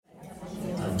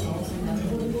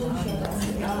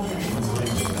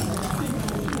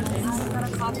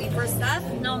for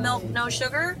Seth. No milk, no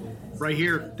sugar. Right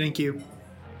here. Thank you.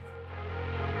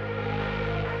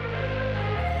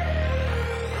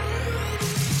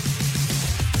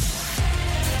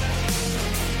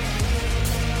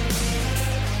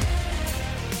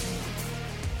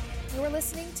 You're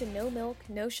listening to No Milk,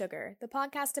 No Sugar, the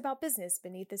podcast about business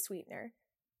beneath the sweetener.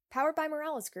 Powered by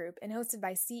Morales Group and hosted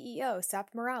by CEO Seth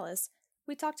Morales,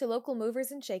 we talk to local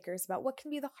movers and shakers about what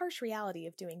can be the harsh reality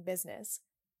of doing business.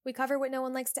 We cover what no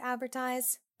one likes to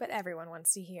advertise, but everyone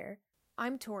wants to hear.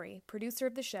 I'm Tori, producer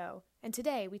of the show, and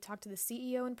today we talk to the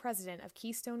CEO and president of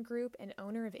Keystone Group and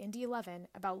owner of Indy 11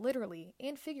 about literally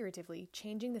and figuratively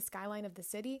changing the skyline of the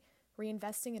city,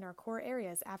 reinvesting in our core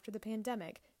areas after the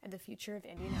pandemic, and the future of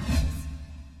Indianapolis.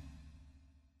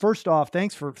 First off,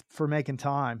 thanks for making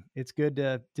time. It's good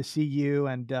to see you.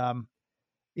 And,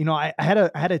 I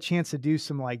had a chance to do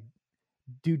some like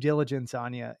due diligence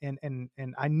on you, and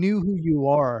I knew who you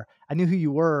are. I knew who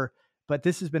you were, but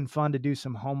this has been fun to do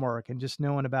some homework and just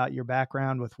knowing about your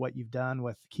background with what you've done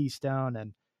with Keystone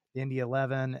and the Indy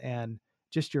 11 and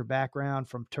just your background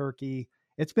from Turkey.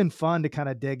 It's been fun to kind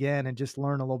of dig in and just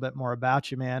learn a little bit more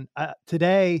about you, man.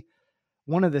 Today,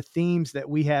 one of the themes that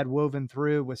we had woven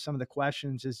through with some of the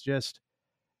questions is just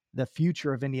the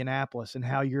future of Indianapolis and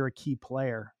how you're a key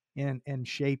player in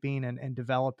shaping and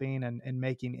developing and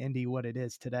making Indy what it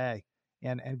is today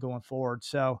and going forward.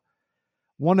 So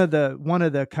one of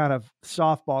the kind of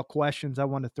softball questions I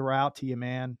want to throw out to you,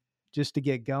 man, just to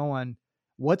get going,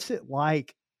 what's it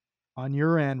like on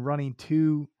your end running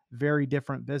two very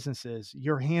different businesses?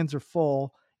 Your hands are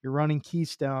full. You're running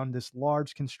Keystone, this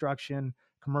large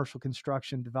commercial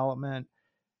construction development,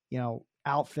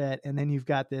 outfit. And then you've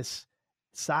got this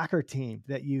soccer team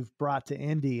that you've brought to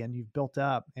Indy and you've built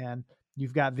up, and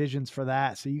you've got visions for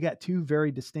that. So you got two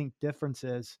very distinct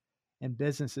differences in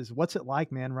businesses. What's it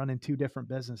like, man, running two different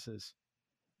businesses?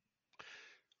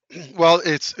 Well,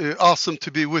 it's awesome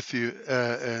to be with you.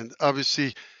 And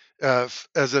obviously, as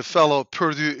a fellow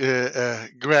Purdue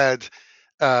grad,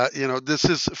 this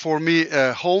is for me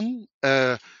home.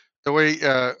 The way,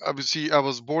 obviously, I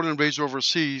was born and raised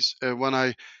overseas. When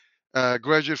I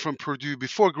graduated from Purdue,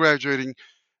 before graduating,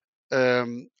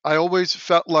 I always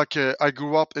felt like I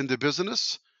grew up in the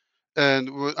business. And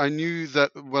I knew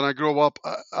that when I grow up,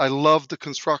 I loved the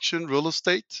construction, real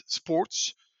estate,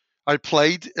 sports. I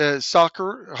played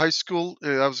soccer, high school.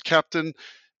 I was captain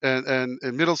and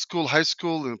in middle school, high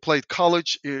school, and played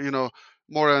college,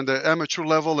 more on the amateur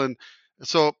level. And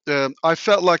so I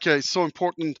felt like it's so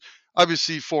important,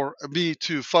 obviously, for me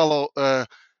to follow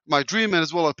my dream and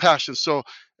as well as passion. So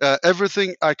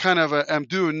everything I kind of am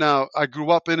doing now, I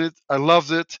grew up in it. I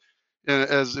loved it. And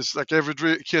as it's like every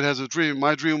kid has a dream.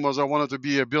 My dream was I wanted to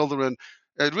be a builder and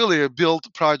really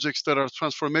build projects that are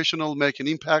transformational, make an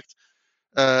impact.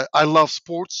 I love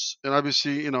sports, and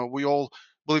obviously, we all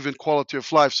believe in quality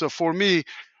of life. So for me,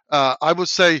 I would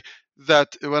say that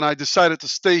when I decided to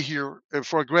stay here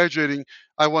for graduating,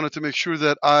 I wanted to make sure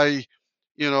that I,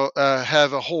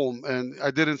 have a home, and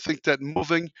I didn't think that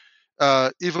moving,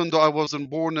 even though I wasn't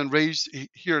born and raised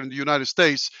here in the United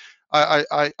States,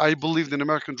 I believed in the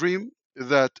American dream,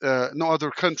 that no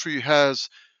other country has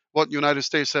what the United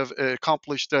States have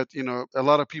accomplished. That a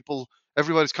lot of people,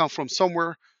 everybody's come from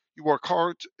somewhere. You work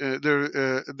hard.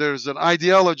 There's an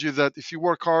ideology that if you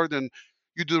work hard and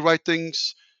you do the right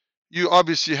things, you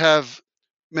obviously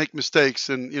make mistakes,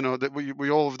 and that we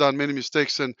all have done many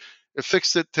mistakes, and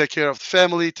fix it, take care of the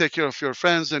family, take care of your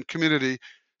friends and community.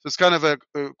 So it's kind of a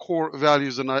core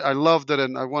values, and I love that,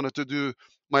 and I wanted to do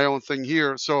my own thing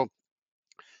here. So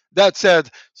that said,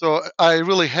 so I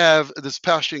really have this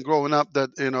passion growing up that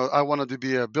I wanted to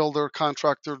be a builder,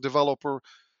 contractor, developer,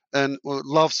 and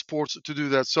love sports to do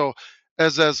that. So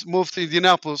as moved to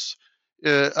Indianapolis,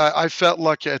 I felt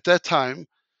like at that time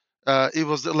it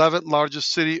was the 11th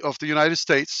largest city of the United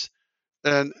States,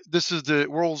 and this is the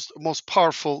world's most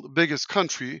powerful, biggest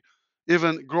country.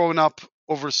 Even growing up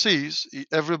overseas,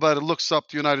 everybody looks up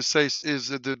the United States is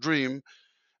the dream,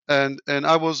 and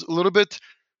I was a little bit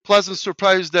pleasant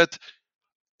surprised that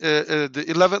the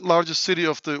 11th largest city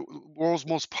of the world's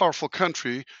most powerful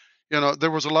country,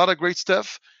 there was a lot of great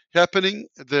stuff happening.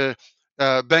 The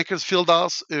Bankers Field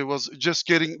House, it was just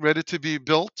getting ready to be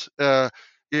built,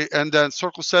 and then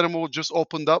Circle Cinema just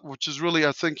opened up, which is really,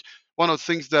 I think, one of the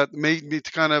things that made me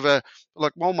to kind of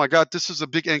like, oh my God, this is a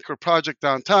big anchor project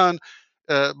downtown.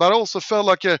 But I also felt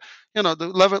like the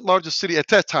 11th largest city at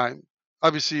that time.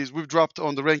 Obviously, as we've dropped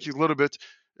on the ranking a little bit,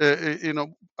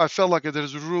 I felt like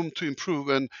there's room to improve,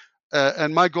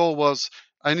 and my goal was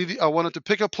I wanted to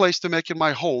pick a place to make it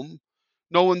my home,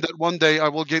 knowing that one day I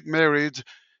will get married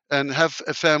and have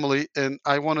a family, and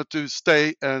I wanted to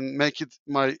stay and make it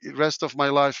my rest of my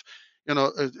life,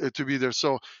 to be there.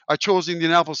 So I chose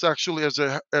Indianapolis actually as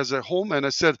a home, and I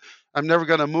said I'm never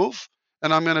going to move,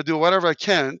 and I'm going to do whatever I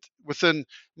can within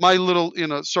my little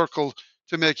circle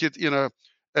to make it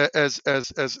as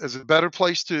a better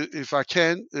place to, if I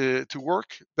can, to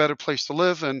work, better place to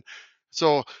live. And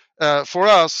so for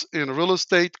us, real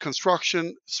estate,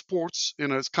 construction, sports,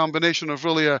 it's a combination of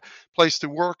really a place to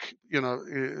work,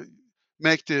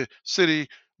 make the city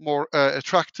more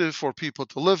attractive for people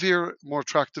to live here, more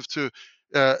attractive to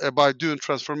by doing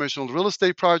transformational real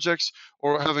estate projects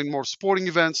or having more sporting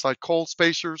events like Colts,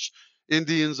 Pacers,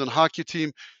 Indians, and hockey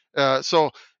team. So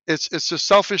it's just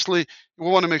selfishly we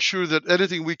want to make sure that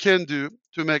anything we can do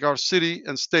to make our city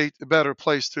and state a better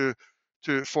place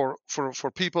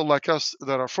for people like us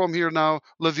that are from here now,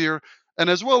 live here,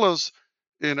 and as well as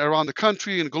in around the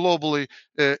country and globally,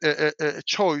 a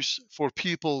choice for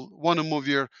people want to move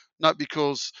here, not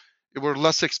because we're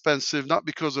less expensive, not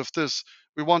because of this.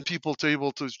 We want people to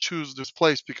able to choose this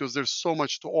place because there's so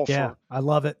much to offer. Yeah, I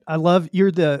love it. I love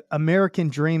you're the American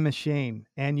dream machine,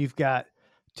 and you've got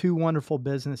two wonderful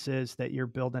businesses that you're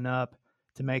building up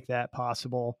to make that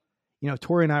possible.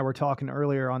 Tori and I were talking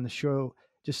earlier on the show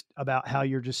just about how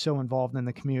you're just so involved in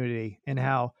the community, and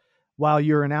how while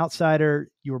you're an outsider,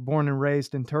 you were born and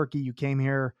raised in Turkey, you came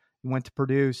here, you went to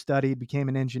Purdue, studied, became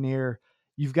an engineer.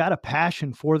 You've got a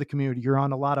passion for the community. You're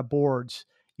on a lot of boards.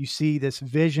 You see this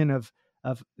vision of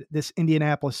this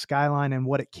Indianapolis skyline and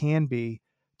what it can be.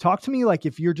 Talk to me like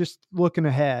if you're just looking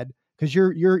ahead, because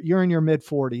you're in your mid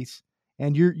 40s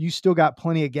and you still got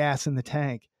plenty of gas in the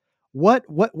tank.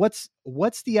 What's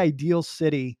the ideal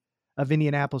city of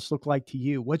Indianapolis look like to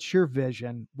you? What's your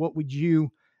vision? What would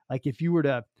you like if you were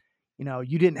to,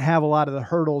 you didn't have a lot of the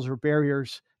hurdles or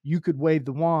barriers, you could wave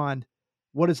the wand.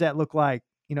 What does that look like,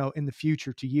 in the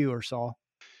future to you, or Saul?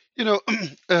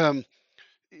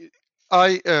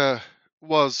 I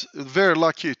was very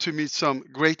lucky to meet some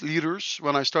great leaders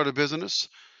when I started business,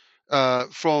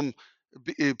 from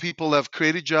people that have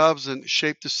created jobs and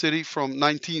shaped the city from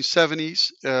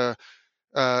 1970s,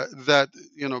 that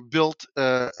built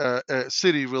a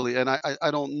city really. And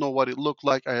I don't know what it looked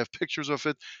like. I have pictures of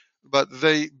it, but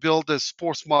they built a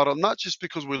sports model, not just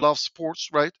because we love sports,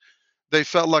 right? They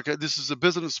felt like this is a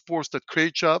business sports that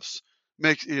create jobs,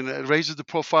 raises the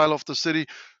profile of the city.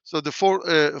 So the four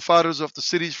fathers of the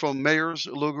cities, from mayors,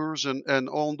 Lugers, and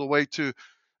on the way to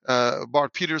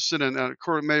Bart Peterson and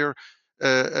current mayor,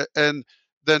 and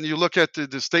then you look at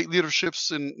the state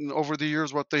leaderships in over the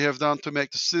years, what they have done to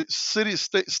make the city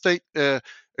state a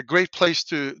great place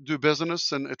to do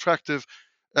business and attractive.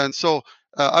 And so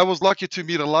I was lucky to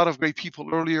meet a lot of great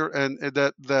people earlier, and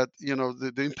that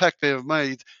the impact they have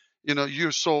made,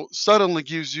 you so suddenly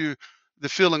gives you the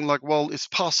feeling like, well, it's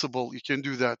possible you can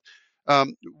do that.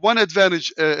 One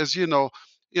advantage, as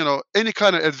any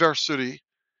kind of adversity,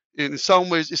 in some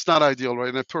ways, it's not ideal, right?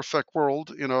 In a perfect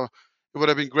world, it would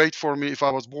have been great for me if I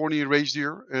was born here, raised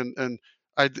here, and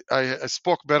I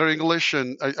spoke better English,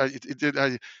 and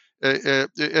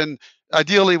and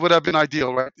ideally it would have been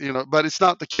ideal, right? But it's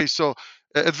not the case. So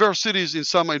adversities in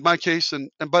my case,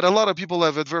 but a lot of people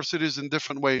have adversities in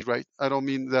different ways, right? I don't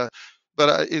mean that,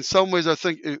 but in some ways, I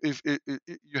think if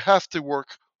you have to work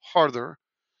harder,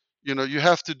 you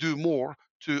have to do more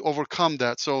to overcome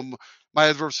that. So my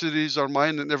adversities are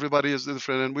mine, and everybody is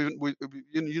different. And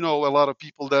a lot of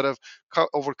people that have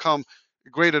overcome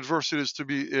great adversities to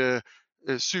be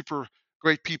super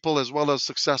great people as well as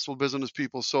successful business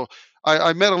people. So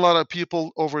I met a lot of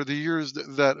people over the years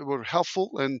that were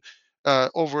helpful, and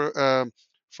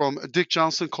from Dick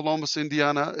Johnson, Columbus,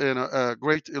 Indiana, and a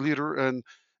great leader and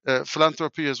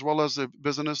philanthropy as well as a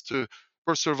business, to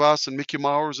Perservas and Mickey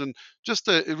Mouse, and just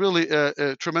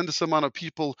a tremendous amount of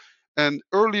people. And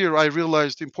earlier I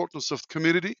realized the importance of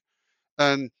community.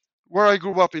 And where I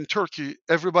grew up in Turkey,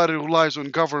 everybody relies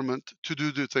on government to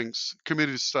do the things,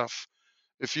 community stuff.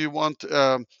 If you want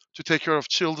to take care of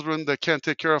children that can't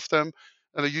take care of them,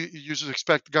 and you just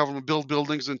expect the government to build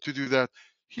buildings and to do that.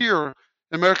 Here,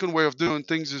 American way of doing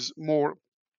things is more,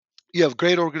 you have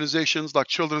great organizations like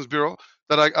Children's Bureau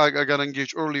that I got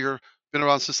engaged earlier, been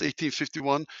around since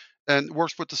 1851, and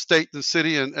works with the state and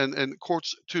city and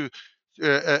courts to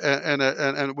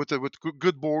and with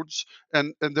good boards,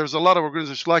 and there's a lot of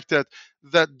organizations like that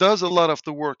that does a lot of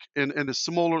the work in a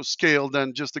smaller scale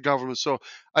than just the government. So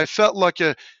I felt like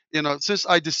since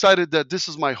I decided that this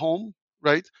is my home,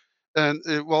 right, and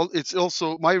well, it's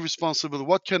also my responsibility.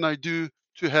 What can I do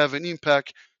to have an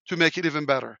impact to make it even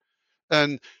better?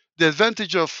 And one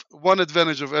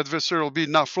advantage of adversarial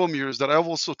being not from here is that I've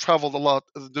also traveled a lot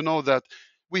to know that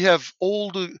we have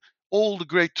all the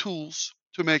great tools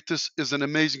to make this is an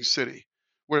amazing city.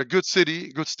 We're a good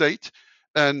city, good state,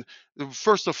 and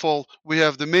first of all, we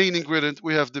have the main ingredient.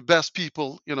 We have the best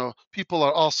people. People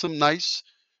are awesome, nice,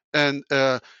 and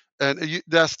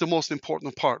that's the most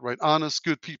important part, right? Honest,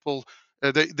 good people.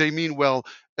 They mean well,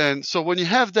 and so when you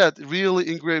have that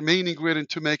really main ingredient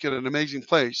to make it an amazing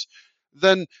place,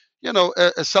 then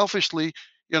selfishly,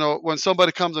 when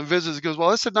somebody comes and visits, it goes,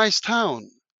 well, it's a nice town.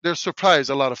 They're surprised.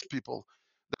 A lot of people.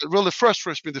 It really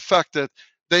frustrates me the fact that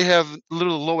they have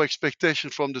little low expectation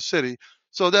from the city.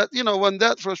 So that when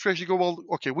that frustration, you go, well,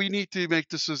 okay, we need to make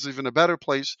this as even a better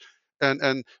place.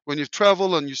 And when you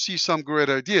travel and you see some great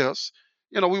ideas,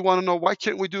 we want to know why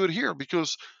can't we do it here?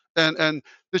 Because and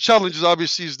the challenge is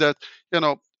obviously is that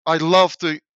I love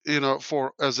to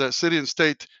for as a city and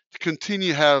state to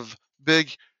continue have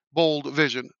big bold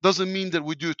vision. Doesn't mean that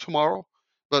we do it tomorrow,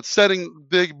 but setting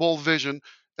big bold vision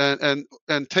and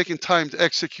taking time to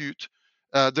execute.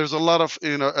 There's a lot of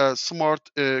smart,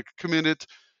 committed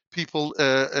people,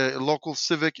 local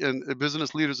civic and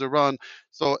business leaders around.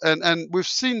 So and we've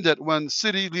seen that when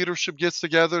city leadership gets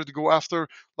together to go after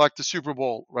like the Super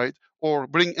Bowl, right, or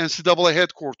bring NCAA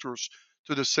headquarters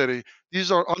to the city.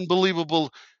 These are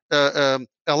unbelievable.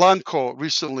 Elanco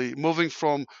recently moving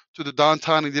from to the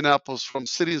downtown Indianapolis from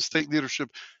city and state leadership.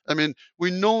 I mean,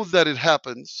 we know that it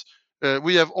happens.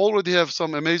 We already have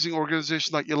some amazing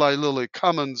organizations like Eli Lilly,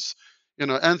 Commons,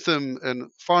 Anthem,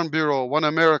 and Farm Bureau, One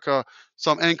America,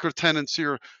 some anchor tenants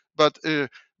here. But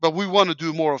we want to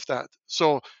do more of that.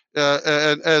 So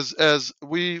and as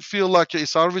we feel like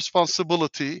it's our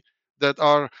responsibility that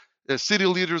our city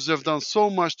leaders have done so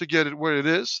much to get it where it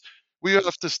is, we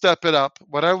have to step it up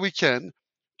whatever we can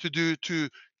to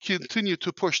continue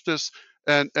to push this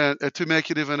and to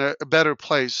make it even a better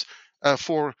place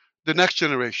for the next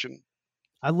generation.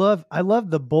 I love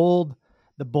the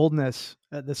boldness,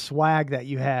 the swag that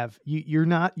you have. You're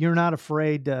not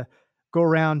afraid to go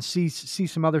around, see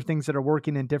some other things that are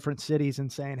working in different cities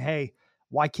and saying, hey,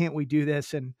 why can't we do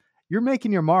this? And you're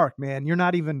making your mark, man. You're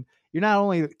not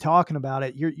only talking about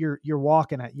it, you're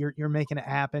walking it. You're making it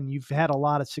happen. You've had a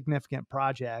lot of significant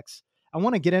projects. I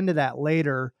want to get into that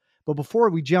later, but before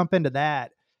we jump into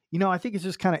that, I think it's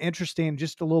just kind of interesting,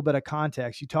 just a little bit of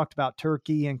context. You talked about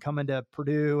Turkey and coming to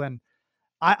Purdue, and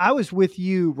I was with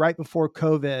you right before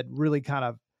COVID really kind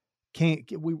of came.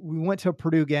 We went to a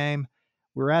Purdue game.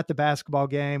 We were at the basketball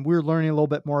game. We were learning a little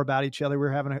bit more about each other. We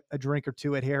were having a drink or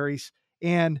two at Harry's.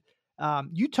 And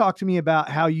you talked to me about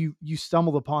how you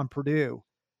stumbled upon Purdue.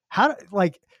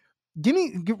 Give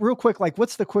me real quick,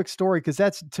 what's the quick story? Because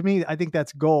that's, to me, I think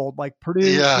that's gold. Like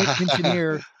Purdue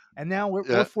engineer. And now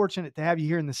we're fortunate to have you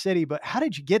here in the city. But how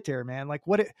did you get there, man? Like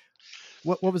what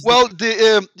was? Well,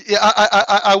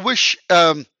 I wish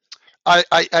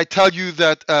I tell you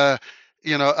that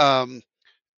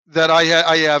that I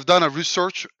have done a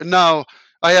research. Now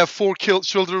I have 4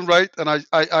 children, right, and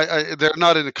I they're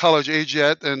not in the college age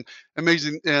yet, and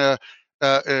amazing,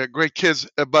 great kids.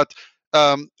 But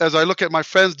as I look at my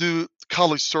friends do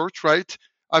college search, right,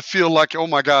 I feel like, oh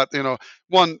my God,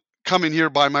 one coming here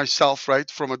by myself,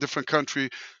 right, from a different country.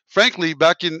 Frankly,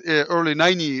 back in early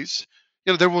 90s.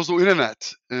 There was no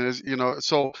internet,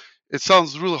 so it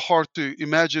sounds really hard to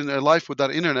imagine a life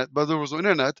without internet, but there was no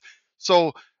internet.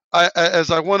 So as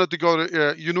I wanted to go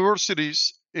to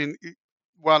universities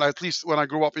at least when I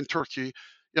grew up in Turkey,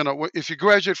 if you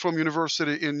graduate from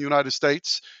university in the United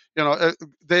States,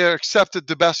 they are accepted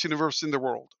the best university in the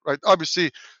world, right? Obviously,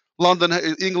 London,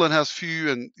 England has few,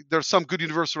 and there's some good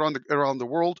universities around the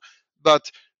world,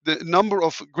 but the number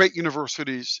of great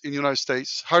universities in the United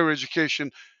States, higher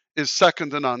education, is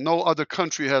second to none. No other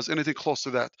country has anything close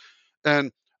to that.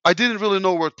 And I didn't really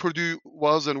know where Purdue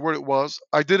was and where it was.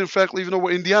 I didn't, frankly, even know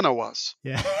where Indiana was.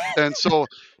 Yeah. And so,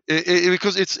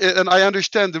 because and I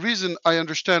understand the reason. I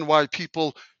understand why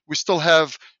we still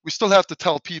have to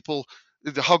tell people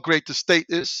how great the state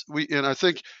is. And I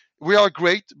think we are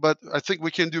great, but I think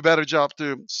we can do a better job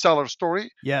to sell our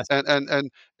story. Yes.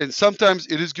 And sometimes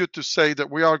it is good to say that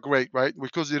we are great, right?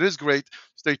 Because it is great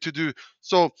state to do.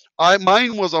 So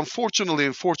mine was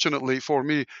unfortunately for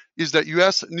me is that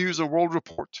U.S. News and World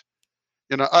Report.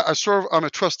 I'm a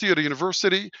trustee at a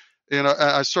university.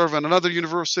 I serve on another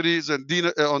university as on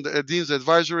the Dean's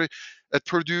Advisory at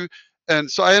Purdue.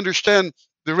 And so I understand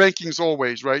the rankings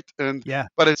always, right? And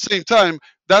but at the same time,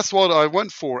 that's what I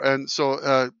went for. And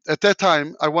so at that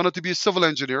time, I wanted to be a civil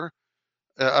engineer.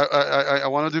 I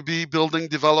wanted to be building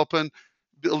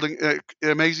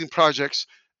amazing projects.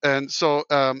 And so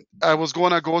I was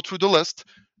going to go through the list.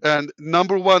 And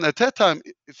number one at that time,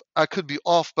 if I could be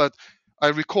off, but I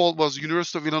recall was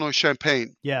University of Illinois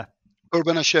Champaign. Yeah.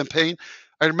 Urbana-Champaign.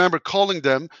 I remember calling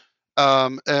them,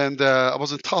 and I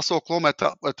was in Tulsa, Oklahoma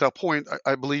at that point,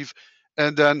 I believe.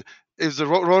 And then is the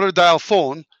rotary dial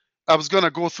phone. I was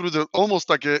gonna go through the almost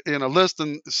like in a list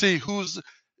and see who's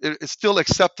is still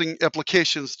accepting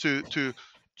applications to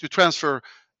transfer.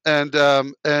 And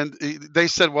they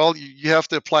said, well, you have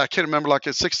to apply. I can't remember, like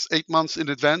a 6-8 months in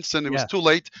advance, and it was Yeah. too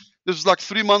late. This was like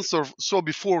 3 months or so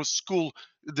before school,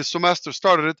 the semester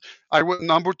started. I went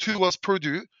number 2 was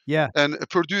Purdue, Yeah. and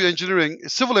Purdue engineering,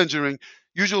 civil engineering,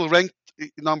 usually ranked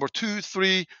number 2,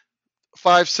 3,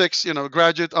 5, 6,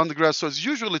 graduate, undergrad. So it's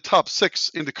usually top 6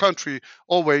 in the country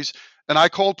always. And I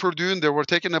called Purdue, and they were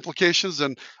taking applications,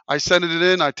 and I sent it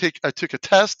in. I took a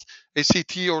test,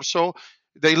 ACT or so.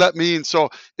 They let me in. So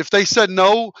if they said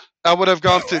no, I would have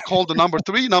gone to call the number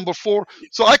 3, number 4.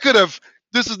 So I could have.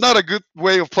 This is not a good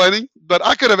way of planning, but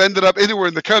I could have ended up anywhere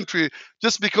in the country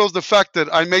just because the fact that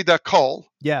I made that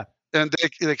call Yeah. and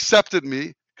it accepted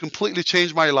me, completely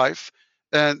changed my life.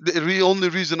 And the only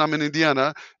reason I'm in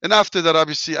Indiana. And after that,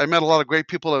 obviously, I met a lot of great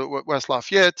people at West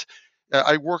Lafayette.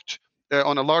 I worked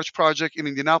on a large project in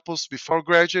Indianapolis before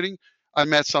graduating. I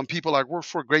met some people I worked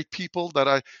for, great people that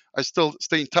I still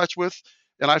stay in touch with.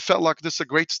 And I felt like this is a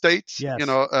great state, Yes.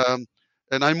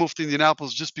 and I moved to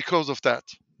Indianapolis just because of that.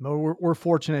 No, we're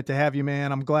fortunate to have you,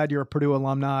 man. I'm glad you're a Purdue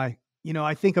alumni.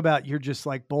 I think about your just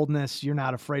like boldness. You're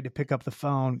not afraid to pick up the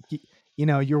phone.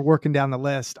 You're working down the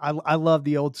list. I love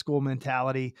the old school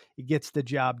mentality. It gets the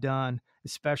job done,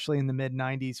 especially in the mid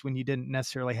 90s when you didn't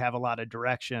necessarily have a lot of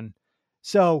direction.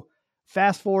 So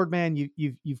fast forward, man,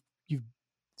 you've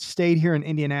stayed here in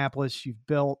Indianapolis.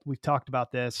 We've talked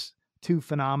about this, 2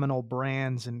 phenomenal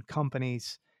brands and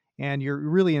companies, and you're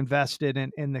really invested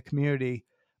in the community.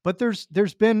 But there's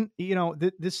been,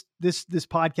 this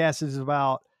podcast is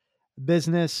about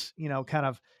business, kind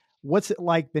of what's it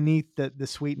like beneath the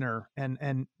sweetener,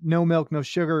 and no milk, no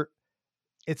sugar.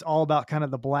 It's all about kind of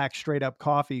the black straight up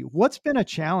coffee. What's been a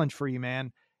challenge for you,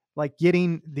 man? Like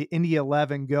getting the Indy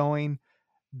 11 going,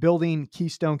 building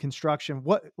Keystone Construction.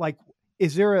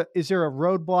 Is there a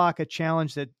roadblock, a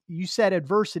challenge that you said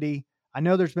adversity? I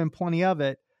know there's been plenty of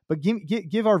it, but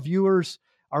give our viewers,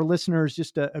 our listeners,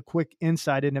 just a quick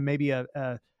insight into maybe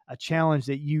a challenge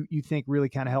that you think really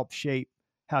kind of helped shape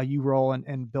how you roll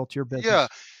and built your business.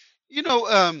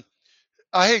 Yeah.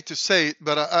 I hate to say it,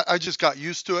 but I just got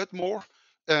used to it more.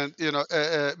 And,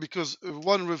 because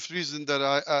one of the reasons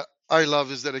that I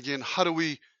love is that, again, how do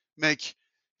we make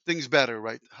things better,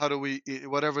 right? How do we,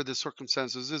 whatever the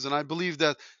circumstances is. And I believe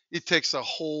that it takes a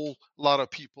whole lot of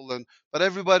people, but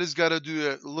everybody's got to do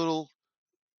a little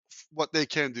what they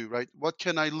can do, right? What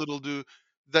can I little do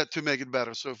that to make it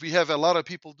better? So if we have a lot of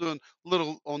people doing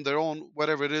little on their own,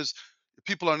 whatever it is,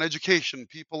 people on education,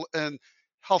 people in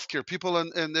healthcare, people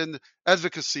in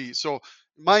advocacy. So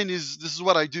mine is, this is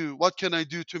what I do. What can I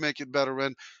do to make it better?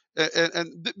 And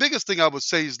the biggest thing I would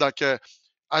say is like,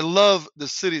 I love the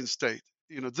city and state.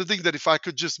 The thing that if I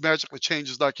could just magically change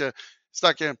is like it's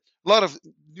like a lot of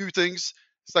new things.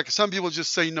 It's like some people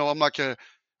just say no. I'm like I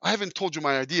haven't told you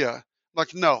my idea.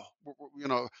 Like no,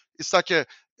 it's like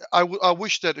I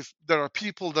wish that if there are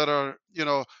people that are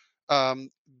um,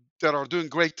 that are doing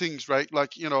great things, right?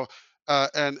 Like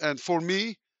and for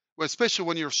me, especially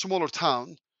when you're a smaller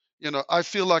town, I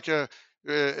feel like a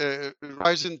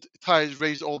rising tide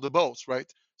raise all the boats,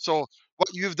 right? So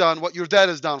what you've done, what your dad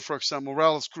has done, for example,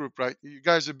 Morales Group, right? You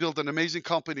guys have built an amazing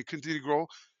company, continue to grow.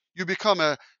 You become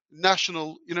a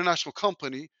international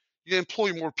company. You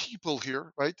employ more people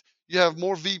here, right? You have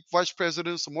more vice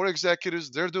presidents, more executives.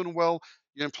 They're doing well.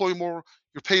 You employ more.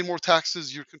 You're paying more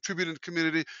taxes. You're contributing to the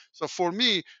community. So for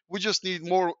me, we just need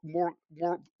more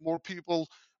people,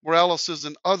 Moraleses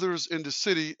and others in the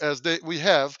city as we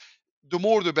have. The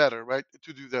more, the better, right?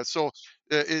 To do that. So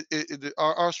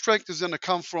our strength is going to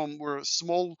come from, we're a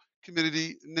small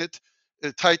community, knit,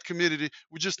 a tight community.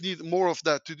 We just need more of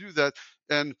that to do that.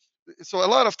 And so a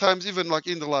lot of times, even like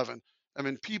in the 11, I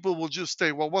mean, people will just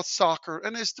say, "Well, what's soccer?"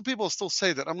 And it's the people still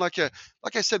say that. I'm like,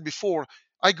 like I said before,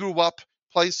 I grew up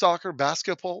playing soccer,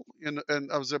 basketball, and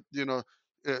I was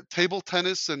table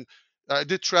tennis, and I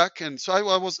did track, and so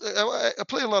I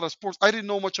play a lot of sports. I didn't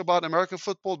know much about American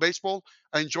football, baseball.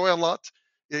 I enjoy a lot.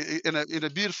 In a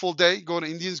beautiful day, going to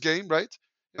Indians game, right?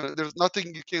 There's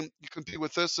nothing you compete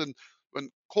with this, and when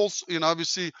Colts,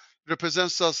 obviously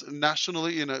represents us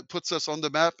nationally, puts us on the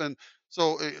map, and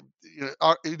so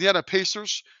our Indiana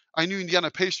Pacers. I knew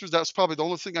Indiana Pacers. That's probably the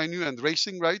only thing I knew, and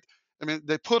racing, right? I mean,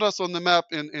 they put us on the map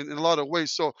in a lot of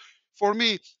ways. So for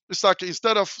me, it's like,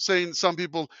 instead of saying, some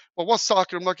people, well, what's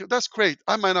soccer? I'm like, that's great.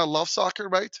 I might not love soccer,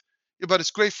 right? But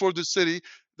it's great for the city.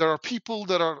 There are people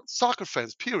that are soccer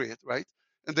fans, period, right?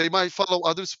 and they might follow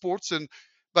other sports,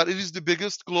 but it is the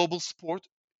biggest global sport.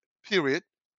 Period.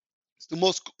 It's the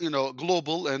most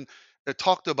global, and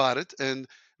talked about it. And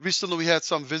recently we had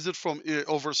some visit from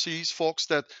overseas folks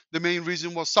that the main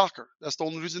reason was soccer. That's the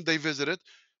only reason they visited.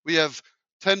 We have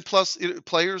 10 plus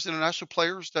players, international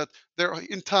players, that they're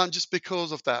in town just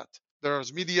because of that.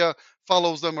 There's media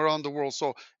follows them around the world.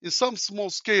 So in some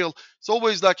small scale, it's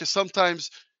always like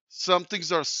sometimes some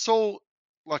things are so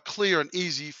like clear and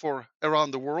easy for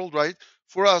around the world, right?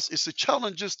 For us, it's a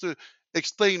challenge just to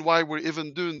explain why we're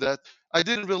even doing that. I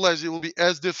didn't realize it will be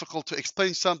as difficult to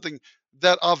explain something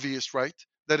that obvious, right?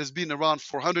 That has been around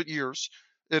for 100 years.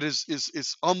 It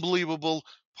is unbelievable,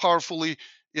 powerfully,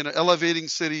 elevating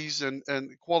cities and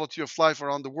quality of life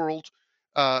around the world.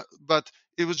 But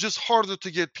it was just harder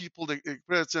to get people to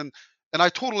experience. And I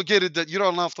totally get it that you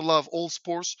don't have to love all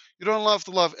sports. You don't have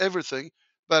to love everything.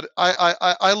 But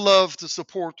I love to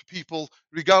support people,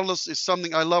 regardless if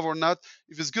something I love or not.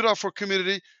 If it's good enough for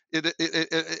community, it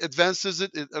advances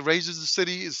it, it raises the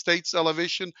city, state's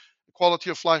elevation, quality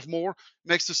of life more,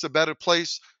 makes this a better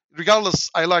place, regardless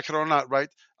I like it or not, right?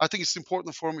 I think it's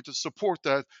important for me to support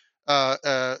that,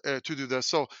 to do that.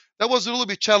 So that was a little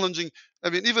bit challenging. I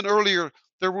mean, even earlier,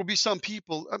 there will be some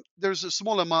people, there's a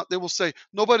small amount, they will say,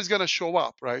 nobody's going to show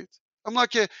up, right? I'm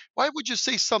like, why would you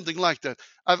say something like that?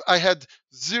 I had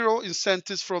zero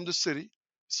incentives from the city.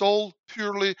 It's all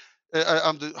purely,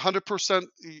 I'm the 100%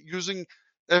 using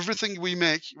everything we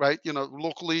make, right?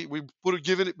 Locally, we put it,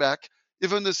 giving it back.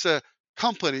 Even this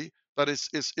company, but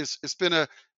it's been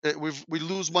we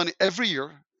lose money every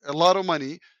year, a lot of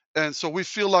money, and so we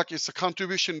feel like it's a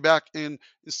contribution back in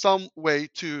some way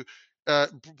to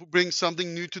bring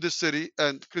something new to the city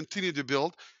and continue to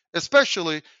build.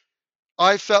 Especially,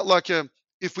 I felt like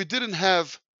if we didn't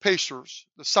have Pacers,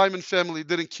 the Simon family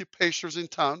didn't keep Pacers in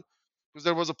town because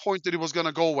there was a point that it was going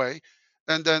to go away.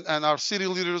 And our city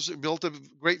leaders built a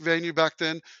great venue back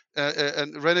then,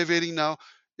 and renovating now.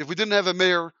 If we didn't have a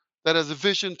mayor that has a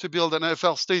vision to build an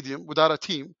NFL stadium without a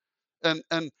team, and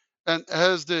and and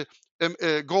has the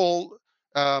goal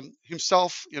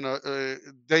himself,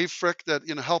 Dave Frick, that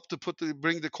helped to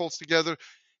bring the Colts together.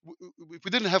 If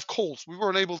we didn't have Colts, we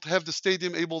weren't able to have the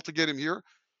stadium able to get him here.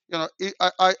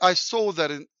 I saw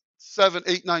that in 7,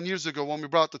 8, 9 years ago when we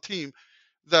brought the team,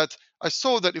 that I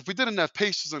saw that if we didn't have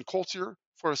Pacers and Colts here,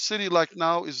 for a city like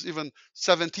now is even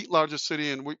 17th largest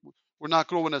city, and we're not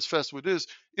growing as fast with this,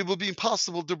 it would be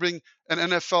impossible to bring an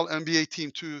NFL NBA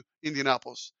team to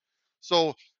Indianapolis.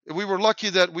 So we were lucky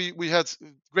that we had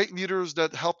great leaders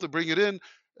that helped to bring it in,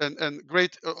 and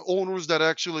great owners that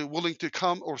actually willing to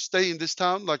come or stay in this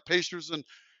town, like Pacers and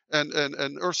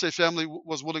Ursay family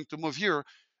was willing to move here.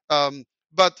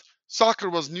 But soccer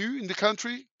was new in the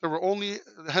country. There were only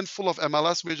a handful of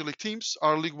MLS major league teams.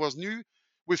 Our league was new.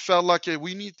 We felt like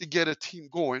we need to get a team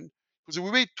going, because if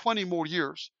we wait 20 more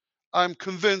years, I'm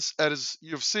convinced, as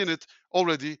you've seen it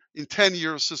already in 10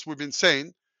 years since we've been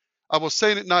saying, I was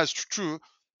saying it now, it's true.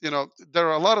 There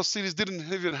are a lot of cities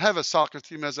didn't even have a soccer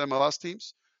team as MLS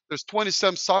teams. There's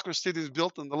 27 soccer stadiums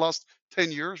built in the last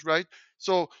 10 years, right?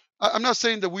 So I'm not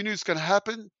saying that we knew it's going to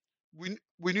happen. We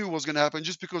knew it was going to happen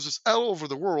just because it's all over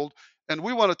the world, and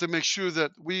we wanted to make sure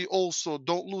that we also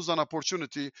don't lose an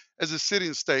opportunity as a city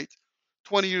and state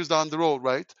 20 years down the road,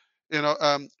 right?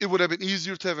 It would have been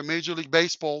easier to have a Major League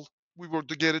Baseball, we were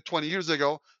to get it 20 years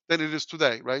ago, than it is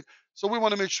today, right? So we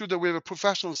want to make sure that we have a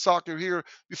professional soccer here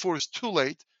before it's too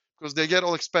late, because they get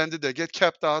all expanded, they get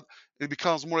kept out, it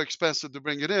becomes more expensive to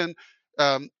bring it in,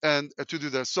 and to do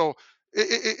that. So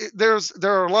there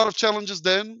are a lot of challenges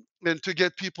then, and to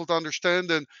get people to understand.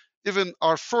 And even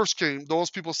our first game, those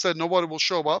people said nobody will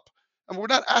show up, and we're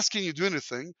not asking you to do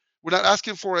anything. We're not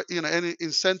asking for any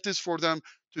incentives for them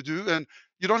to do, and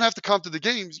you don't have to come to the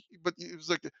games. But it's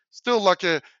like still like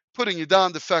putting you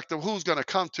down the fact of who's going to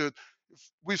come to it.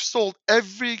 We've sold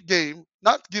every game,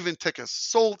 not giving tickets,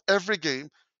 sold every game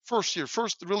first year.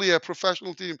 First, really a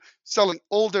professional team selling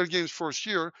all their games first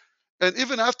year. And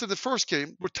even after the first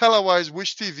game, we're televised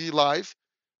Wish TV live,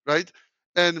 right?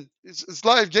 And it's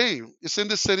live game. It's in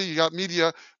the city. You got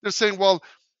media. They're saying, well,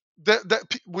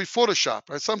 we Photoshop,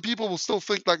 right? Some people will still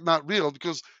think like not real,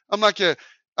 because I'm like, I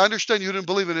understand you didn't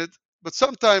believe in it, but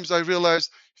sometimes I realize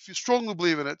if you strongly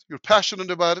believe in it, you're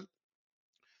passionate about it,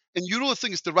 and you really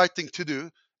think it's the right thing to do.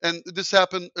 And this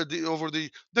happened over the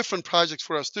different projects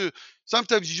for us too.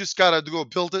 Sometimes you just gotta go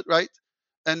build it, right?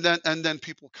 And then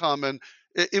people come, and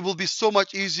it will be so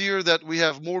much easier that we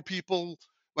have more people.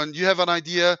 When you have an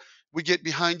idea, we get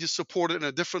behind you, support it in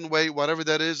a different way, whatever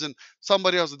that is. And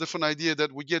somebody has a different idea,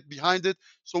 that we get behind it,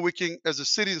 so we can, as a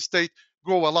city and state,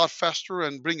 grow a lot faster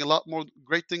and bring a lot more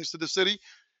great things to the city.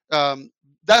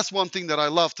 That's one thing that I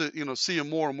love to see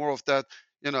more and more of that.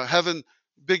 Having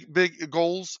big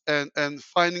goals and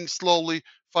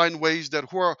find ways that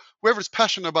whoever's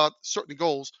passionate about certain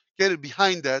goals, get it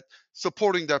behind that,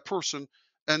 supporting that person,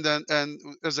 and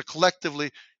as a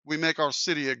collectively we make our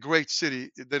city a great city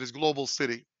that is global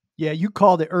city. Yeah, you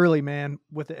called it early, man,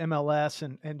 with the MLS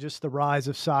and just the rise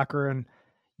of soccer, and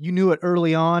you knew it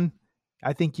early on.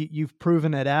 I think you've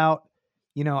proven it out.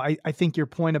 I think your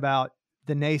point about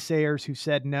the naysayers who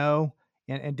said no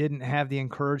and didn't have the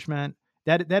encouragement,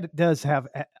 that does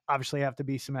obviously have to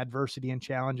be some adversity and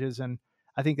challenges, and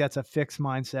I think that's a fixed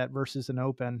mindset versus an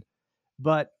open.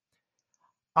 But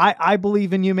I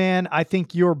believe in you, man. I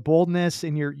think your boldness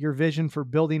and your vision for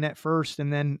building it first,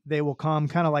 and then they will come,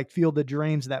 kind of like Field of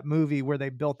Dreams, that movie where they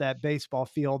built that baseball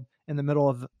field in the middle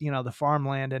of the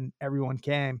farmland and everyone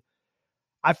came.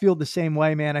 I feel the same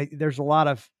way, man. There's a lot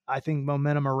of, I think,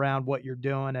 momentum around what you're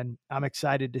doing, and I'm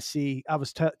excited to see. I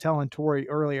was telling Tori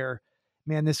earlier,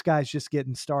 man, this guy's just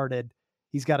getting started.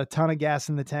 He's got a ton of gas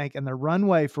in the tank, and the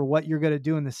runway for what you're going to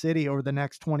do in the city over the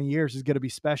next 20 years is going to be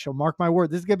special. Mark my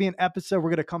word. This is going to be an episode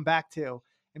we're going to come back to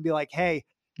and be like, hey,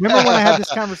 remember when I had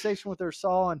this conversation with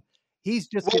Ursal, and he's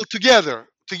just together.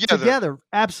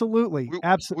 Absolutely.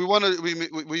 We want to,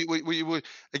 we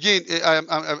again,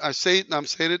 I say it and I'm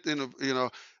saying it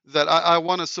that I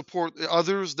want to support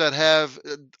others that have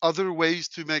other ways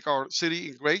to make our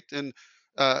city great, and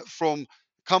from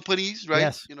companies, right?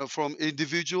 Yes. From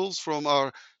individuals, from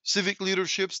our civic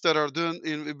leaderships that are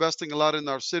investing a lot in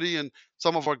our city, and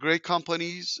some of our great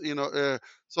companies,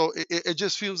 so it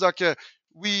just feels like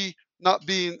we, not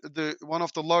being one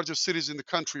of the largest cities in the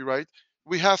country, right?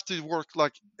 We have to work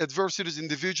like adversities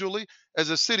individually.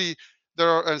 As a city,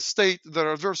 a state, there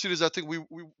are adversities I think we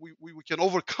can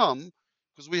overcome,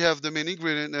 because we have the main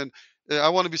ingredient. And I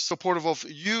want to be supportive of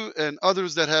you and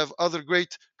others that have other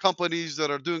great companies that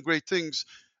are doing great things.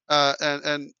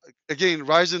 And again,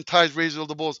 rising tide raises all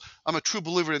the boats. I'm a true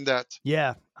believer in that.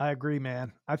 Yeah, I agree,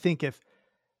 man. I think if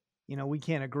we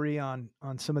can't agree on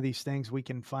some of these things, we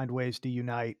can find ways to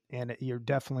unite. And you're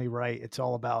definitely right. It's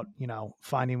all about,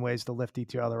 finding ways to lift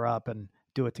each other up and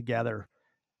do it together.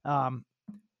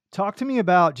 Talk to me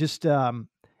about just,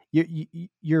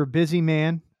 you're a busy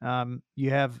man. You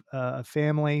have a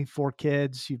family, 4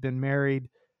 kids, you've been married,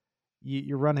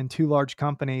 you're running 2 large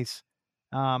companies.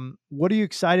 What are you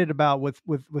excited about with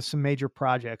some major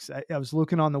projects? I was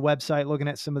looking on the website, looking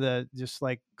at some of the just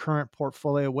like current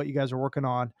portfolio, what you guys are working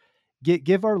on.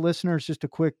 Give our listeners just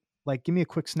give me a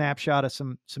quick snapshot of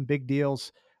some big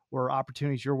deals or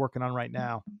opportunities you're working on right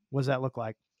now. What does that look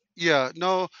like? Yeah,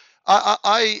 no,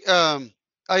 I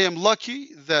am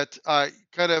lucky that I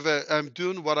kind of am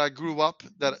doing what I grew up,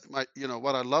 that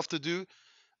what I love to do,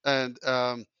 and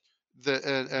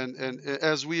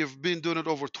as we have been doing it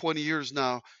over 20 years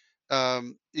now,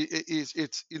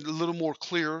 it's a little more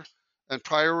clear, and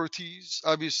priorities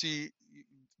obviously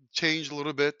changed a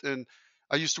little bit. And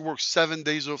I used to work 7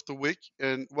 days of the week,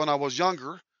 and when I was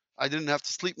younger, I didn't have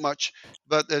to sleep much.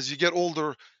 But as you get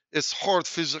older, it's hard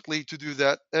physically to do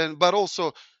that. But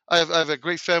also, I have a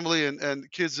great family and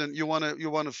kids, and you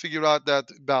wanna figure out that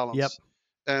balance. Yep.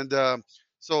 And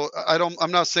so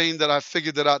I'm not saying that I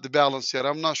figured it out, the balance, yet.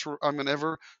 I'm not sure I'm gonna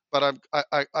ever, but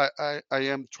I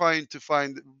am trying to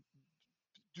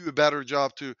do a better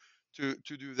job to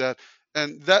do that.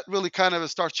 And that really kind of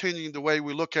starts changing the way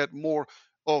we look at more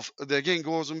of the, again,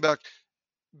 goes back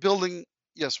building.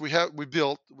 Yes, we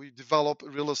develop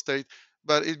real estate,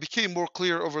 but it became more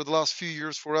clear over the last few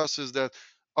years for us is that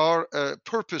our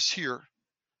purpose here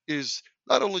is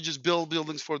not only just build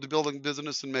buildings for the building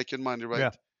business and making money, right? Yeah.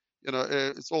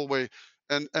 It's all way.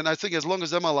 And I think as long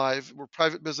as I'm alive, we're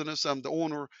private business, I'm the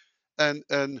owner,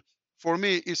 and for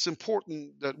me, it's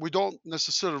important that we don't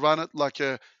necessarily run it like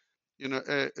a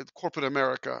corporate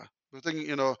America. I think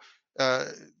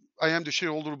I am the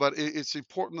shareholder, but it's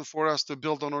important for us to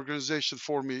build an organization,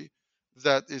 for me,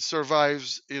 that it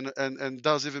survives and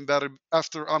does even better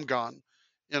after I'm gone,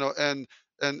 and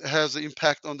has an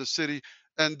impact on the city.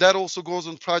 And that also goes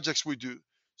on projects we do.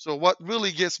 So what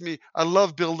really gets me, I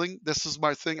love building. This is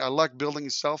my thing. I like building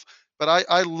itself, but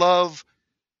I love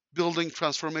building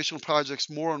transformational projects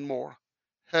more and more.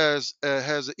 Has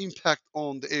an impact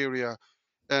on the area.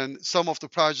 And some of the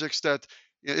projects that,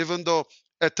 even though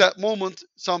at that moment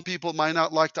some people might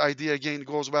not like the idea, again, it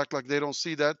goes back like they don't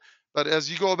see that. But as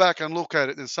you go back and look at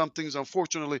it, and some things,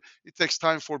 unfortunately, it takes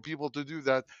time for people to do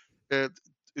that. That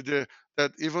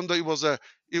even though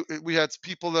we had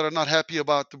people that are not happy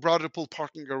about the Broderpool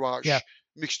parking garage, Yeah.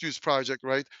 mixed use project,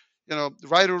 right?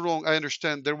 Right or wrong, I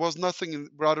understand there was nothing in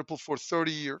Broderpool for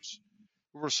 30 years.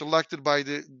 We were selected by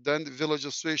the then village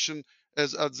association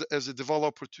as a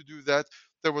developer to do that.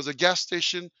 There was a gas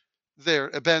station there,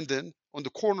 abandoned, on the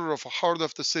corner of the heart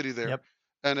of the city there, Yep.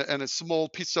 and a small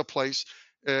pizza place.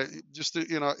 Just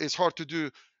it's hard to do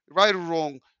right or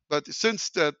wrong. But since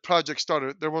that project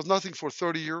started, there was nothing for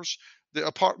 30 years. The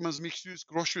apartments, mixed use,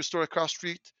 grocery store across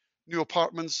street, new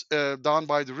apartments down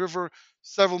by the river,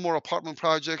 several more apartment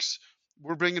projects.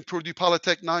 We're bringing Purdue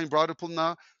Polytech now in Broad Ripple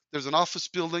now. There's an office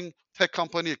building, tech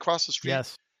company across the street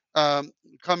Yes.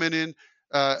 coming in,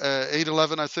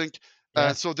 811, I think.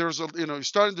 Yes. So there's you're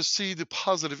starting to see the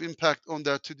positive impact on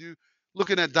that to do.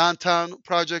 Looking at downtown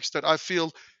projects that I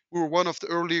feel we were one of the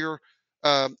earlier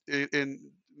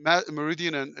in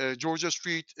Meridian and Georgia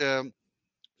Street,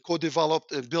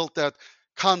 co-developed and built that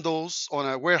condos on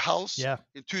a warehouse Yeah.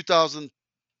 in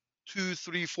 2002,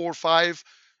 3, 4, 5,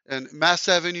 and Mass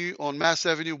Avenue on Mass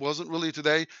Avenue wasn't really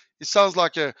today. It sounds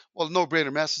like a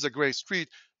no-brainer. Mass is a great street,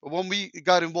 but when we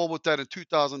got involved with that in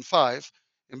 2005,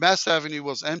 and Mass Avenue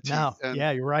was empty, No. and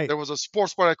Yeah, you're right. there was a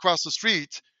sports bar across the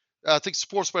street. I think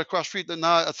sports bar across the street, and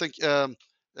now I think I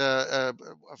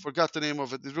forgot the name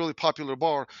of it. The really popular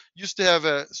bar used to have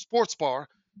a sports bar.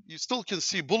 You still can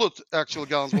see bullet actual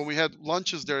gowns when we had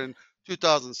lunches there in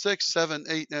 2006, 7,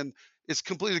 8, and it's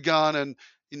completely gone. And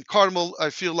in Carmel,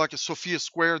 I feel like a Sophia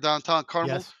Square downtown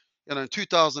Carmel. Yes. And in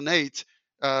 2008,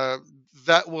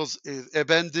 that was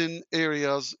abandoned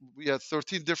areas. We had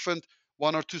 13 different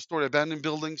 1 or 2 story abandoned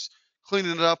buildings,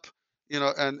 cleaning it up,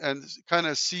 and kind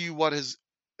of see what has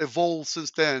evolved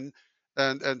since then.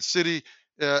 And city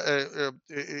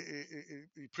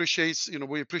appreciates,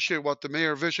 we appreciate what the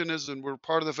mayor vision is, and we're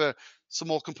part of a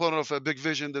small component of a big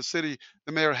vision the city,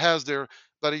 the mayor has there.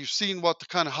 But you've seen what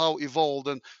kind of how evolved.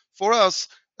 And for us,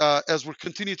 as we're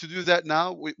continuing to do that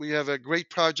now, we have a great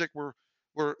project. We're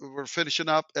finishing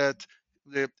up at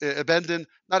the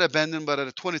not abandoned, but at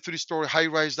a 23-story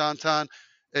high-rise downtown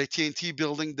AT&T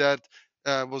building that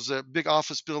was a big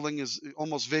office building, is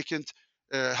almost vacant,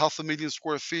 500,000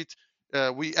 square feet.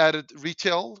 We added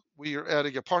retail. We are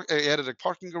adding added a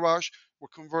parking garage. We're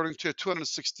converting to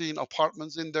 216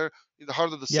 apartments in there in the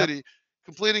heart of the Yep. city,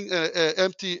 completing an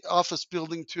empty office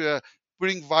building to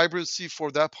bring vibrancy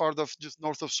for that part of just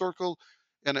north of Circle,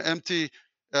 and an empty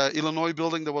Illinois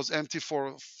building that was empty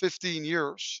for 15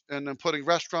 years, and then putting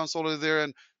restaurants over there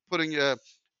and putting a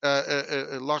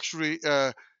luxury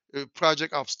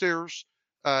project upstairs,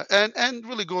 and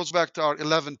really goes back to our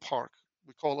 11 Park.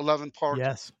 We call 11 Park,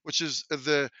 Yes. which is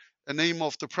the name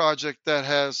of the project that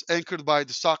has anchored by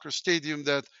the soccer stadium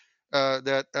that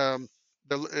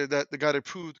got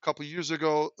approved a couple of years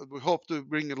ago. We hope to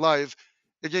bring it live.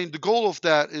 Again, the goal of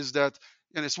that is that,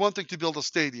 and it's one thing to build a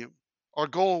stadium. Our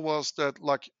goal was that,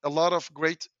 like a lot of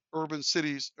great urban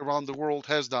cities around the world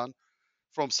has done,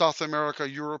 from South America,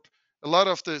 Europe, a lot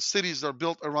of the cities are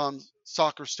built around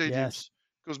soccer stadiums. Yes.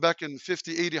 Because back in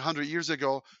 50, 80, 100 years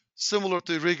ago, similar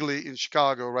to Wrigley in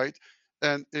Chicago, right?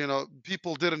 And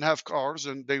people didn't have cars,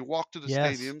 and they walked to the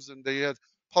Yes. stadiums, and they had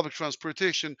public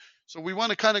transportation. So we want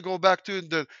to kind of go back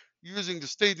to using the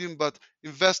stadium, but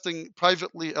investing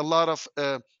privately a lot of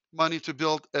money to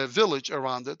build a village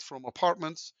around it, from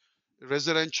apartments,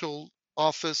 residential,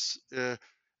 office,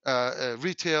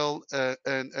 retail,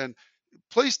 and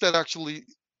place that actually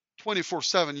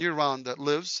 24/7 year round that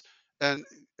lives, and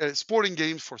sporting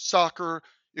games for soccer.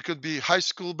 It could be high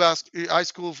school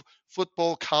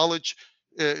football, college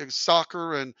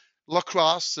soccer, and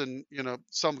lacrosse, and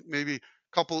some maybe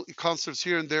couple concerts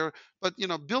here and there. But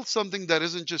build something that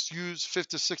isn't just used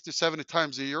 50, 60, 70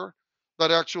 times a year,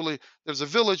 but actually there's a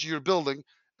village you're building,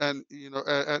 and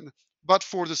but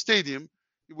for the stadium,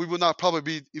 we would not probably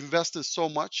be investing so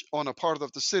much on a part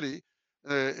of the city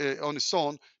on its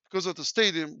own. Because of the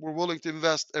stadium, we're willing to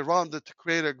invest around it to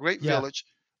create a great Yeah. village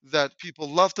that people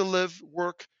love to live,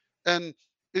 work, and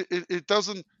it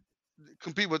doesn't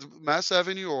compete with Mass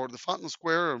Avenue or the Fountain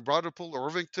Square or Broad Ripple or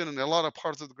Irvington and a lot of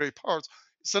parts of the great parts.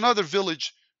 It's another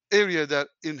village area that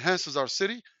enhances our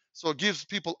city. So it gives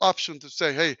people option to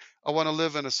say, hey, I want to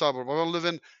live in a suburb. I want to live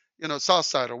in South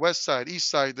Side or West Side, East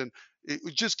Side. And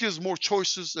it just gives more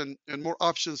choices and more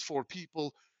options for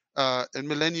people and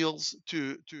millennials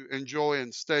to enjoy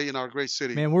and stay in our great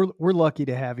city. Man, we're lucky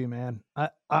to have you, man.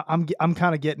 I'm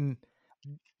kind of getting.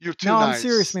 You're too No, nice. I'm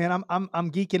serious, man.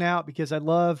 I'm geeking out because I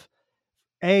love.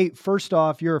 First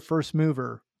off, you're a first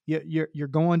mover. You're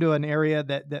going to an area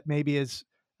that maybe is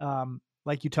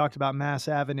like you talked about Mass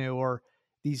Avenue, or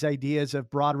these ideas of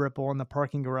Broad Ripple and the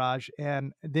parking garage,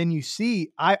 and then you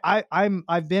see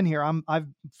I've been here. I'm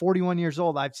 41 years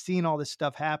old. I've seen all this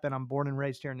stuff happen. I'm born and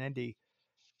raised here in Indy.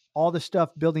 All the stuff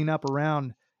building up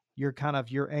around, your kind of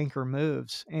your anchor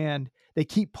moves, and they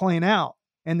keep playing out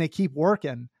and they keep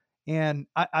working. And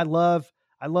I love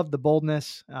the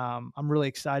boldness. I'm really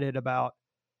excited about,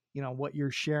 what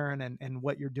you're sharing and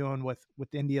what you're doing with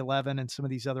Indy 11 and some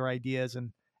of these other ideas,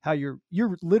 and how you're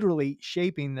literally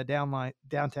shaping the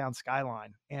downtown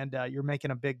skyline, and you're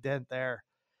making a big dent there.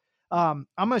 I'm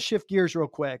going to shift gears real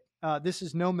quick. This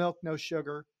is No Milk, No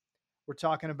Sugar. We're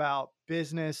talking about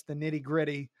business, the nitty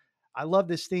gritty. I love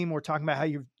this theme. We're talking about how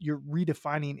you're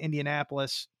redefining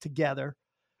Indianapolis together.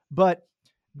 But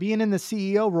being in the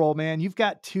CEO role, man, you've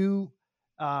got two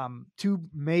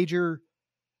major,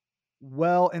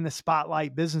 well in the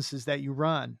spotlight businesses that you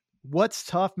run. What's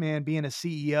tough, man, being a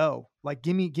CEO? Like,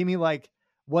 give me like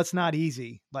what's not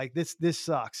easy. Like this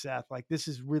sucks, Seth. Like this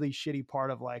is really shitty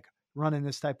part of like running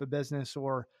this type of business.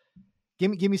 Or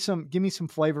give me some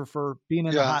flavor for being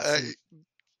in the Yeah, hot seat.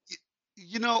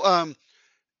 you know,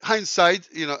 hindsight,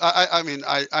 I mean,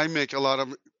 I made a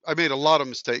lot of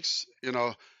mistakes, and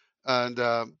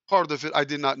part of it I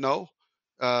did not know,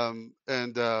 and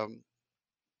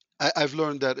I've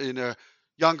learned that in a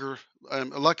younger. I'm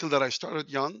lucky that I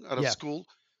started young out of Yeah. school.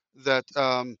 That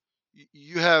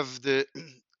you have the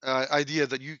idea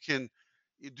that you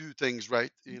do things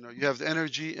right. You have the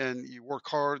energy and you work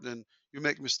hard and you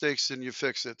make mistakes and you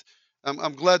fix it.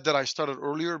 I'm glad that I started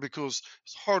earlier because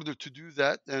it's harder to do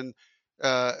that, and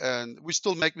we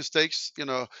still make mistakes.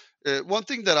 One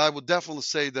thing that I would definitely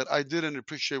say that I didn't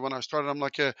appreciate when I started.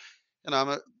 I'm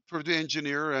a Purdue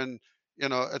engineer, and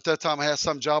at that time I had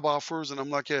some job offers, and I'm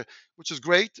like, which is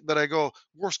great, but I go,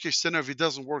 worst case scenario, if it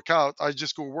doesn't work out, I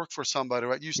just go work for somebody,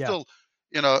 right? You Yeah. still,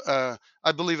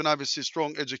 I believe in obviously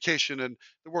strong education, and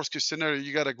the worst case scenario,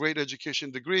 you got a great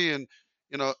education degree, and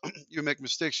you make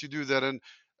mistakes, you do that, and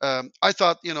I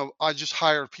thought, I just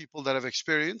hire people that have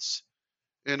experience,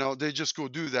 they just go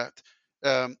do that.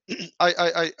 um,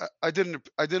 I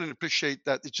didn't appreciate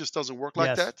that it just doesn't work like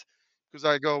Yes. that, because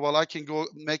I go, well, I can go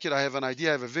make it. I have an idea,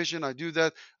 I have a vision, I do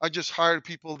that. I just hired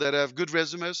people that have good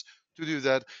resumes to do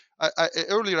that.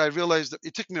 Earlier I realized that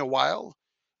it took me a while,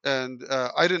 and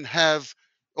I didn't have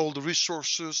all the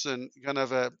resources and kind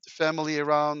of a family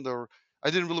around, or I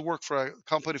didn't really work for a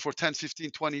company for 10,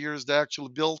 15, 20 years that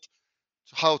actually built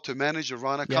how to manage or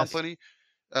run a Yes. company.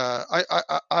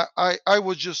 I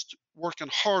was just working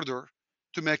harder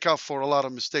to make up for a lot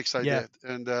of mistakes I Yeah.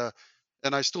 did,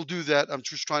 and I still do that. I'm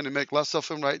just trying to make less of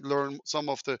them, right? Learn some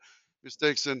of the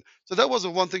mistakes, and so that was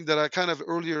the one thing that I kind of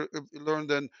earlier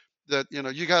learned. And that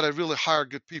you got to really hire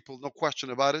good people, no question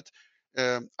about it.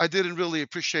 I didn't really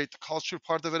appreciate the culture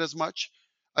part of it as much.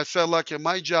 I felt like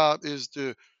my job is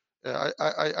to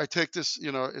I take this,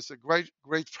 it's a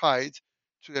great pride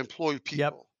to employ Yep.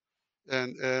 people,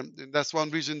 and that's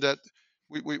one reason that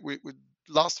we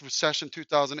lost recession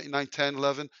 2008, 9, 10,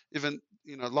 11, even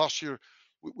last year.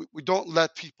 We don't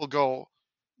let people go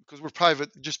because we're private,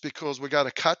 just because we got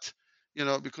a cut,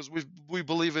 because we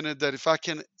believe in it, that if I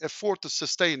can afford to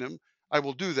sustain him, I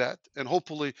will do that, and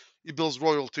hopefully he builds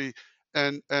royalty.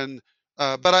 And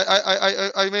but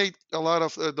I made a lot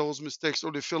of those mistakes,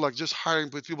 or they feel like just hiring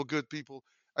with people, good people.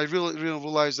 I really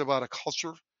realized about a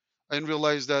culture. I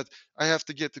realized that I have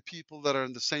to get the people that are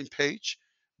on the same page.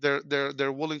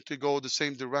 They're willing to go the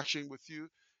same direction with you,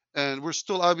 and we're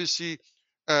still obviously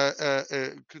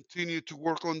continue to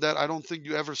work on that. I don't think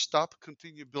you ever stop.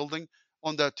 Continue building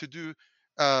on that to do,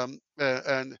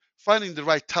 and finding the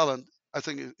right talent. I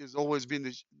think is always been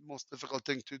the most difficult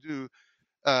thing to do,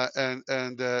 and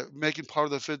making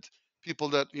part of it people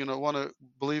that want to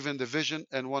believe in the vision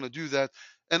and want to do that.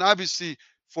 And obviously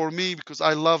for me, because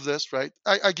I love this, right?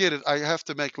 I get it. I have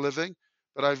to make living,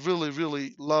 but I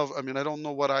really love. I mean, I don't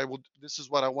know what I would. This is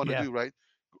what I want to Yeah. do, right?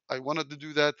 I wanted to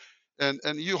do that, and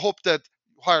you hope that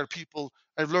you hire people.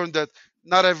 I've learned that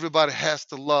not everybody has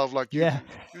to love like you Yeah. do.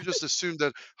 You just assume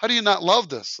that. How do you not love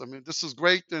this? I mean, this is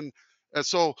great, and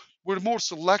so we're more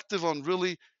selective on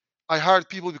really. I hired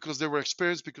people because they were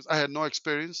experienced, because I had no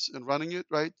experience in running it,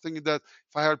 right? Thinking that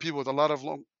if I hired people with a lot of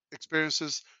long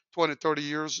experiences, 20, 30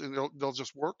 years, and they'll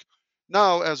just work.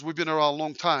 Now, as we've been around a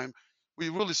long time, we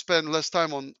really spend less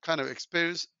time on kind of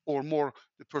experience or more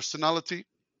the personality,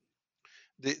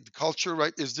 the culture,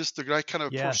 right? Is this the right kind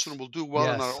of person Yes. who will do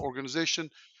well in our Yes. organization?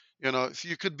 If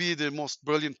you could be the most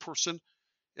brilliant person,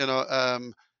 you know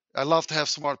um, I love to have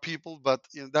smart people, but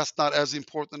that's not as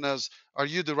important as, are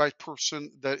you the right person?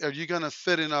 That are you going to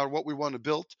fit in our what we want to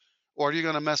build, or are you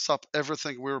going to mess up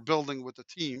everything we're building with the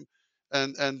team,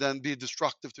 and then be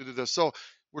destructive to do this? So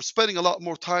we're spending a lot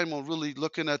more time on really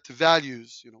looking at the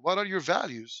values. What are your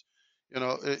values?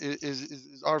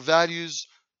 Is our values,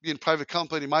 being private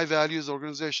company, my values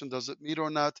organization, does it meet or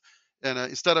not? And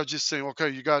instead of just saying, okay,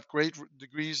 you got great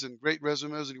degrees and great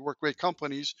resumes and you work great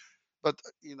companies, but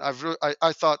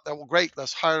I thought, that, well, great,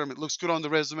 let's hire him. It looks good on the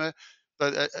resume,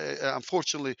 but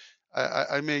unfortunately,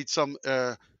 I made some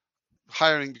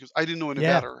hiring because I didn't know any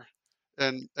Yeah, better,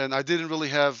 and I didn't really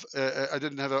have I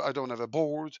don't have a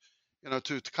board,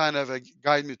 to kind of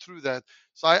guide me through that.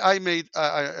 So I made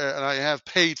and I have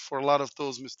paid for a lot of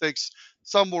those mistakes.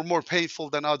 Some were more painful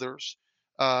than others.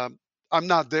 Um, I'm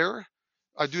not there.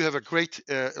 I do have a great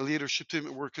leadership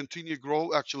team. We're continuing to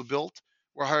grow, actually build.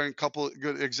 We're hiring a couple of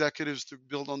good executives to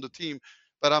build on the team,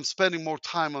 but I'm spending more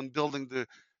time on building the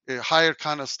hire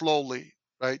kind of slowly,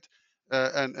 right?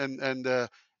 And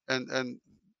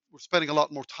we're spending a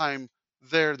lot more time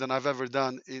there than I've ever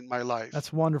done in my life.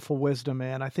 that's wonderful wisdom,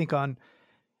 man. I think on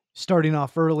starting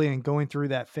off early and going through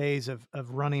that phase of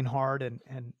running hard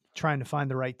and trying to find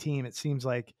the right team, it seems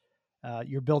like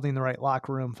you're building the right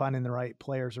locker room, finding the right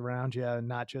players around you, and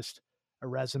not just a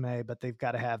resume, but they've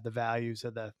got to have the values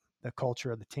of the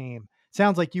culture of the team.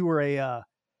 Sounds like you were a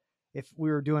if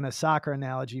we were doing a soccer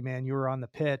analogy, man, you were on the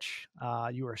pitch,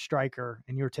 you were a striker,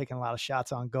 and you were taking a lot of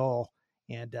shots on goal,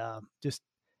 and just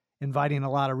inviting a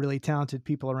lot of really talented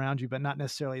people around you, but not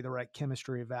necessarily the right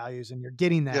chemistry of values, and you're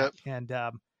getting that. Yep. And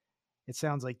it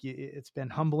sounds like it's been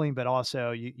humbling, but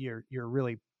also you're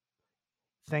really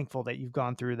thankful that you've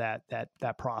gone through that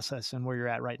process and where you're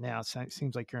at right now. It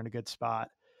seems like you're in a good spot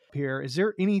here. Is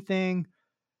there anything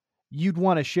you'd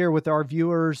want to share with our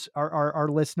viewers, our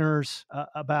listeners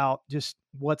about just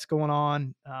what's going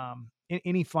on?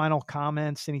 Any final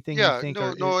comments? Anything you Yeah. think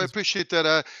No. No. I is appreciate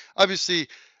that. Obviously,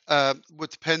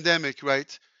 with the pandemic,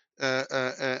 right?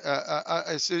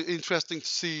 It's interesting to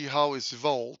see how it's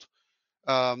evolved.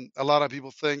 A lot of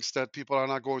people thinks that people are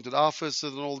not going to the office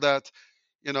and all that.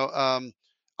 You know, um,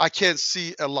 I can't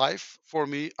see a life for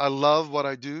me. I love what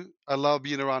I do. I love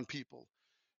being around people.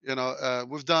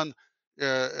 We've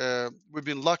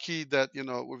been lucky that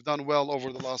we've done well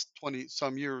over the last 20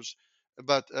 some years.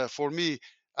 But for me,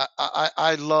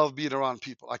 I love being around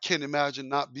people. I can't imagine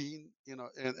not being,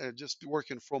 and just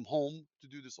working from home to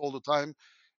do this all the time,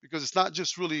 because it's not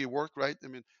just really work, right? I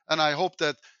mean, and I hope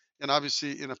that, and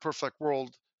obviously in a perfect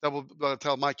world, that will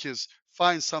tell my kids,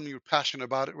 find something you're passionate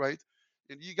about, it, right?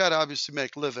 And you got to obviously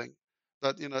make living.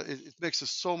 But it makes it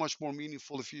so much more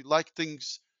meaningful if you like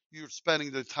things, you're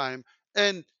spending the time,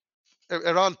 and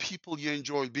around people you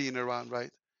enjoy being around, right?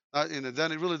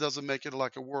 Then it really doesn't make it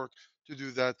like a work to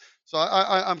do that. So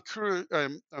I'm curious.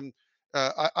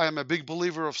 I am a big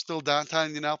believer of still downtown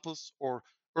Indianapolis, or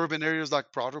urban areas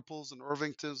like Broad Ripple and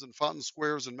Irvingtons and Fountain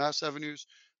Squares and Mass Avenues,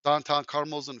 downtown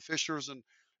Carmels and Fishers, and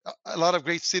a lot of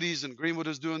great cities. And Greenwood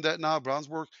is doing that now.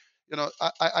 Brownsburg.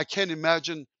 I can't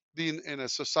imagine being in a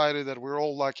society that we're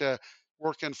all like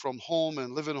working from home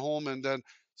and living home, and then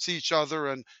see each other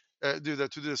and do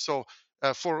that to this. So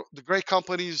for the great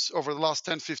companies over the last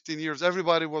 10, 15 years,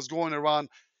 everybody was going around,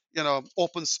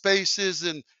 open spaces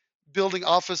and building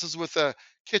offices with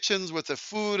kitchens with the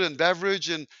food and beverage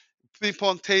and ping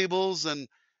pong tables. And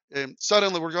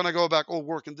suddenly we're going to go back all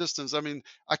work and distance. I mean,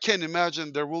 I can't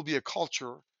imagine there will be a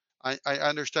culture. I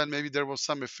understand maybe there was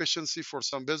some efficiency for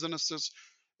some businesses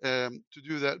to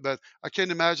do that, but I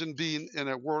can't imagine being in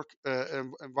a work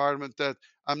environment that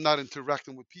I'm not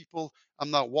interacting with people. I'm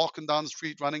not walking down the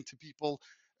street running to people.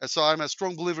 And so I'm a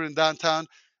strong believer in downtown.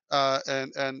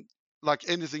 And like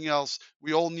anything else,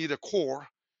 we all need a core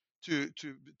to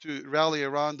rally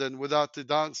around. And without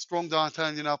the strong downtown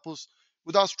Indianapolis,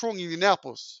 without strong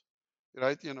Indianapolis,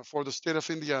 right? For the state of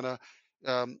Indiana,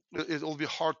 it'll be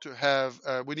hard to have.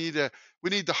 We need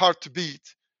the heart to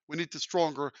beat. We need the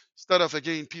stronger, instead of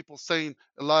again people saying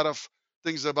a lot of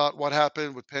things about what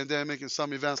happened with pandemic and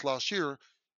some events last year.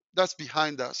 That's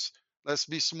behind us. Let's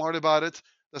be smart about it.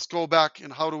 Let's go back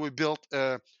and how do we build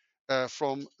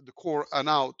from the core and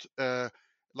out.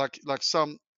 Like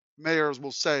some mayors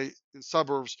will say in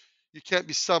suburbs, you can't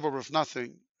be suburb of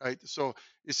nothing, right? So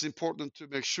it's important to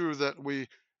make sure that we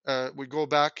go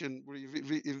back and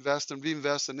invest and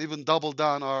reinvest and even double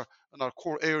down on our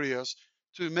core areas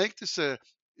to make this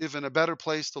even a better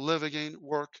place to live again,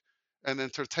 work, and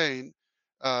entertain.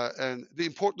 And the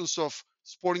importance of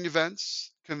sporting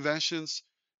events, conventions,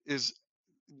 is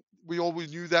we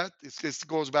always knew that. It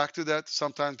goes back to that.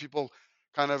 Sometimes people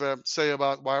kind of say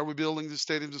about why are we building these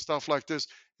stadiums and stuff like this.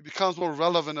 It becomes more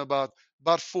relevant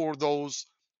but for those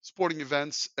sporting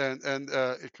events and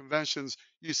conventions,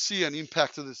 you see an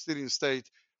impact to the city and state.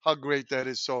 How great that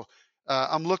is. So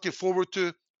I'm looking forward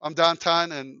to. I'm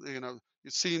downtown, and you're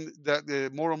seeing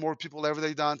that more and more people every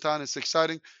day downtown. It's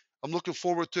exciting. I'm looking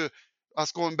forward to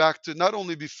us going back to not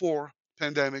only before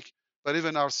pandemic, but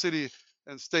even our city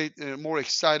and state more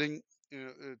exciting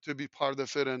to be part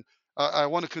of it. And I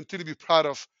want to continue to be proud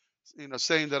of,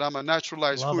 saying that I'm a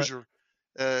naturalized Love it. Hoosier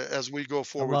as we go I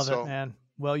forward. love it, So man.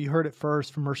 Well, you heard it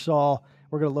first from Ursal.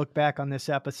 We're going to look back on this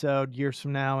episode years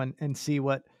from now and see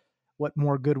what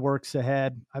more good works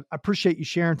ahead. I appreciate you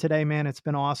sharing today, man. It's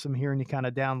been awesome hearing you kind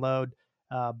of download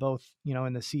both,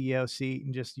 in the CEO seat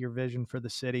and just your vision for the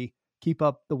city. Keep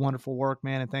up the wonderful work,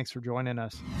 man. And thanks for joining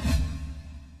us.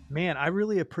 Man, I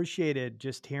really appreciated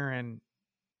just hearing,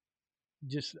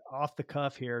 just off the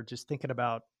cuff here, just thinking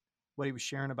about what he was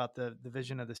sharing about the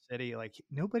vision of the city. Like,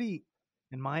 nobody,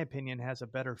 in my opinion, has a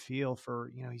better feel for,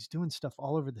 he's doing stuff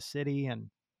all over the city. And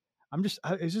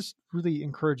it's just really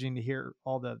encouraging to hear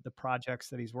all the projects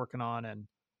that he's working on. And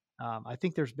I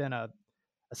think there's been a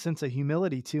sense of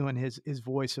humility too in his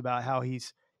voice about how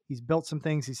he's built some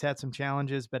things, he's had some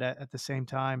challenges, but at the same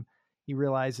time, he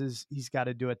realizes he's got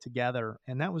to do it together.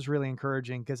 And that was really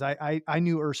encouraging, because I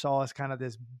knew Ursal as kind of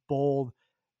this bold,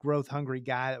 growth hungry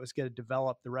guy that was going to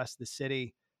develop the rest of the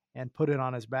city and put it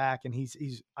on his back. And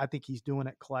I think he's doing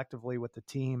it collectively with the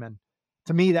team. And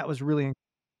to me, that was really encouraging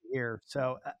to hear.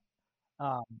 So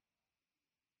um,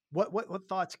 what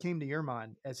thoughts came to your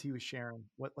mind as he was sharing?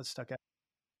 What stuck out?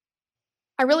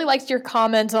 I really liked your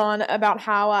comment about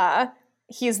how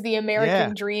he's the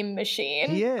American dream machine.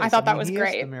 He is. I thought that was he great.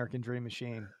 Is the American dream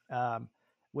machine.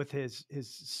 With his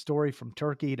story from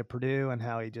Turkey to Purdue, and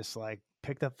how he just like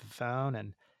picked up the phone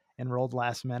and enrolled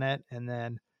last minute, and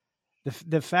then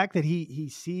the fact that he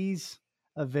sees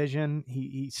a vision,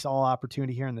 he saw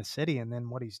opportunity here in the city, and then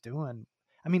what he's doing.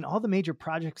 I mean, all the major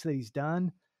projects that he's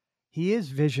done, he is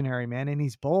visionary, man, and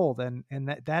he's bold, and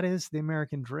that is the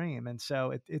American dream. And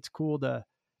so it's cool to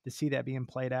see that being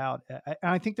played out. And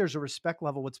I think there's a respect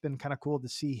level. It's been kind of cool to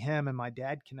see him and my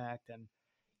dad connect, and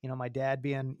my dad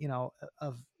being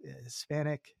of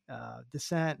Hispanic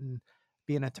descent, and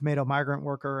being a tomato migrant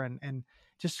worker, and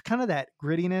just kind of that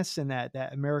grittiness and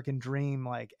that American dream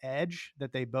like edge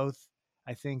that they both,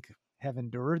 I think, have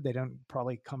endured. They don't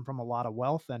probably come from a lot of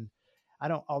wealth, and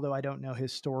although I don't know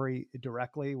his story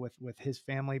directly with his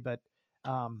family, but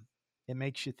it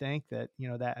makes you think that,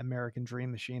 that American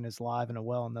dream machine is alive and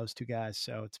well in those two guys.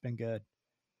 So it's been good.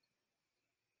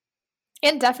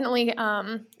 And definitely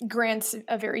grants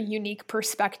a very unique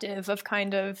perspective of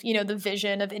kind of, the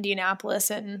vision of Indianapolis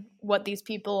and what these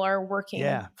people are working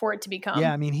for it to become.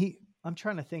 Yeah. I mean, I'm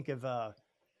trying to think of,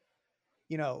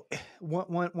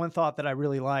 one thought that I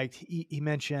really liked. He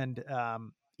mentioned,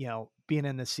 being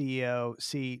in the CEO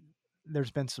seat,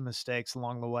 there's been some mistakes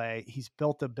along the way. He's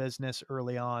built a business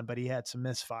early on, but he had some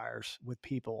misfires with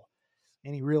people,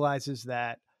 and he realizes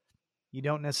that you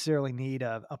don't necessarily need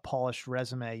a polished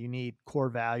resume. You need core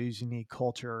values. You need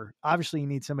culture. Obviously, you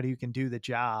need somebody who can do the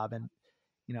job, and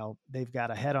they've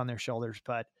got a head on their shoulders.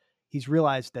 But he's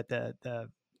realized that the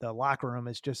locker room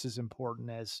is just as important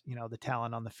as the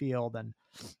talent on the field, and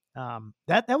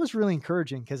that was really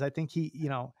encouraging, because I think he,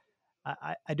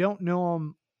 I don't know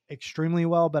him extremely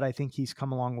well, but I think he's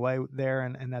come a long way there,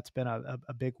 and that's been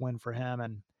a big win for him.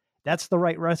 And that's the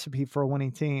right recipe for a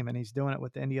winning team. And he's doing it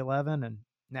with the Indy 11, and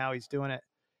now he's doing it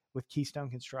with Keystone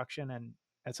Construction, and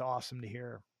that's awesome to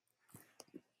hear.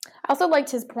 I also liked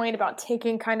his point about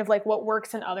taking kind of like what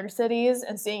works in other cities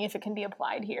and seeing if it can be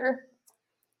applied here.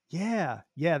 Yeah,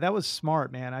 that was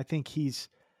smart, man. I think he's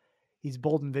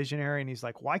bold and visionary, and he's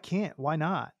like, why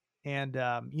not? And,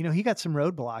 he got some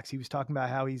roadblocks. He was talking about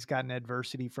how he's gotten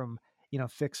adversity from,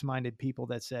 fixed-minded people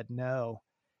that said no.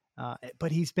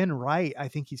 But he's been right. I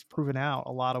think he's proven out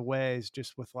a lot of ways,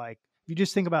 just with like, if you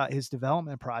just think about his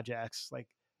development projects, like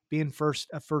being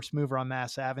a first mover on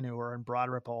Mass Avenue or in Broad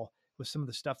Ripple with some of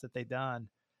the stuff that they've done.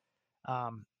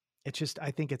 It's just, I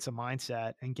think it's a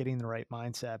mindset and getting the right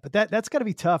mindset, but that's gotta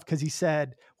be tough. Cause he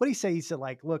said, what did he say? He said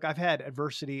like, look, I've had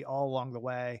adversity all along the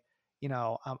way.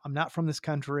 I'm not from this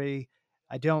country.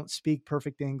 I don't speak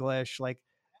perfect English. Like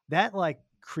that, like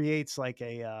creates like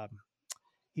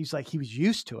he's like, he was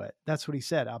used to it. That's what he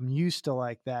said. I'm used to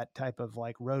like that type of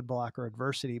like roadblock or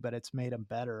adversity, but it's made him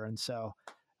better. And so,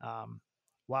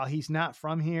 while he's not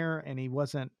from here and he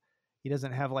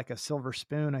doesn't have like a silver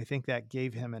spoon, I think that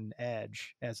gave him an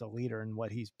edge as a leader in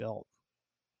what he's built.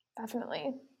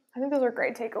 Definitely. I think those are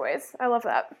great takeaways. I love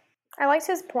that. I liked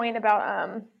his point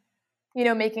about,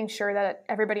 making sure that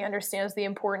everybody understands the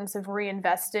importance of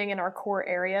reinvesting in our core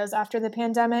areas after the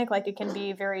pandemic. Like it can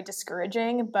be very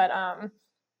discouraging, but,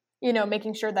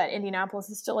 making sure that Indianapolis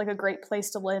is still like a great place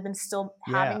to live and still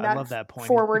having that, I love that point.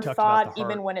 Forward thought,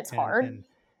 even when it's hard. And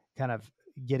kind of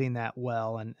getting that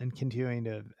well and continuing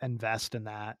to invest in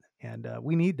that. And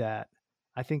we need that.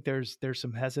 I think there's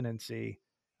some hesitancy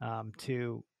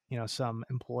to some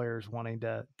employers wanting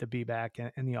to be back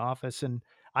in the office. And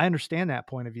I understand that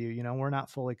point of view. We're not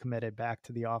fully committed back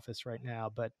to the office right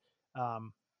now, but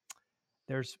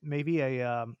there's maybe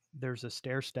there's a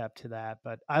stair step to that.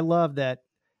 But I love that,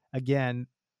 again,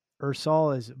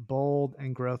 Ursal is bold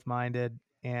and growth minded,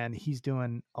 and he's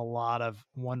doing a lot of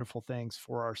wonderful things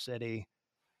for our city.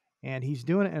 And he's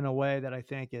doing it in a way that I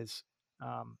think is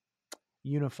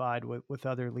unified with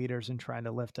other leaders and trying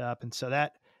to lift up. And so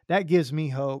that gives me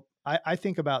hope. I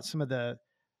think about some of the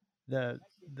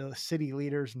city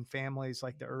leaders and families,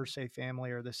 like the Irsay family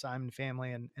or the Simon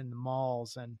family, and the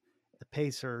Malls and the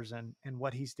Pacers, and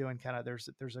what he's doing. Kind of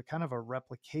there's a kind of a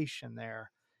replication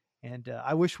there. And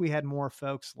I wish we had more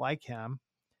folks like him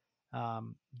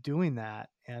doing that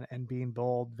and being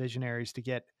bold visionaries to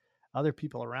get other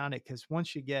people around it. Because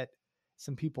once you get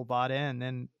some people bought in,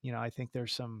 then I think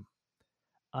there's some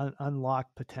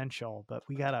unlocked potential. But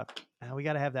we gotta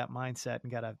have that mindset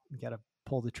and gotta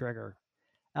pull the trigger.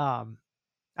 I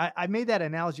made that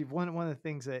analogy of one of the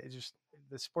things that is just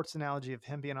the sports analogy of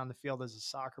him being on the field as a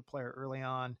soccer player early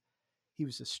on. He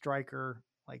was a striker.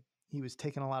 Like, he was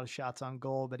taking a lot of shots on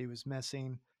goal, but he was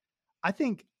missing. I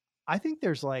think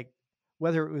there's, like,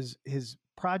 whether it was his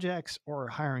projects or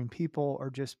hiring people or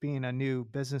just being a new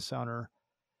business owner,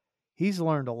 he's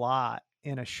learned a lot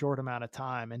in a short amount of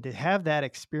time. And to have that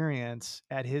experience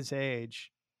at his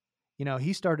age,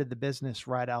 he started the business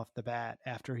right off the bat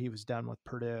after he was done with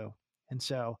Purdue. And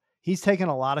so he's taken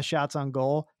a lot of shots on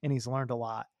goal, and he's learned a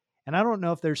lot. And I don't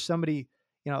know if there's somebody,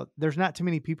 there's not too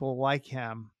many people like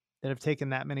him that have taken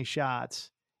that many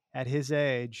shots at his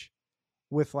age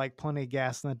with, like, plenty of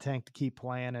gas in the tank to keep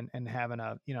playing and having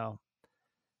I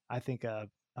think a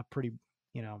pretty,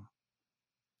 I don't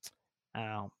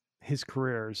know, his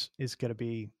career is going to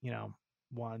be,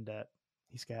 one that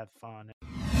he's going to have fun.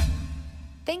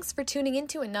 Thanks for tuning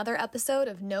into another episode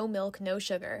of No Milk, No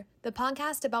Sugar, the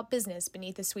podcast about business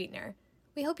beneath the sweetener.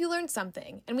 We hope you learned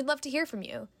something, and we'd love to hear from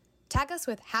you. Tag us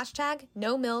with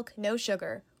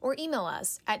 #NoMilkNoSugar or email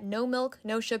us at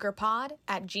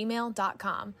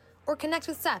nomilknosugarpod@gmail.com or connect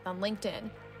with Seth on LinkedIn.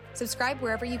 Subscribe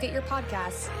wherever you get your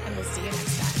podcasts, and we'll see you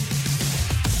next time.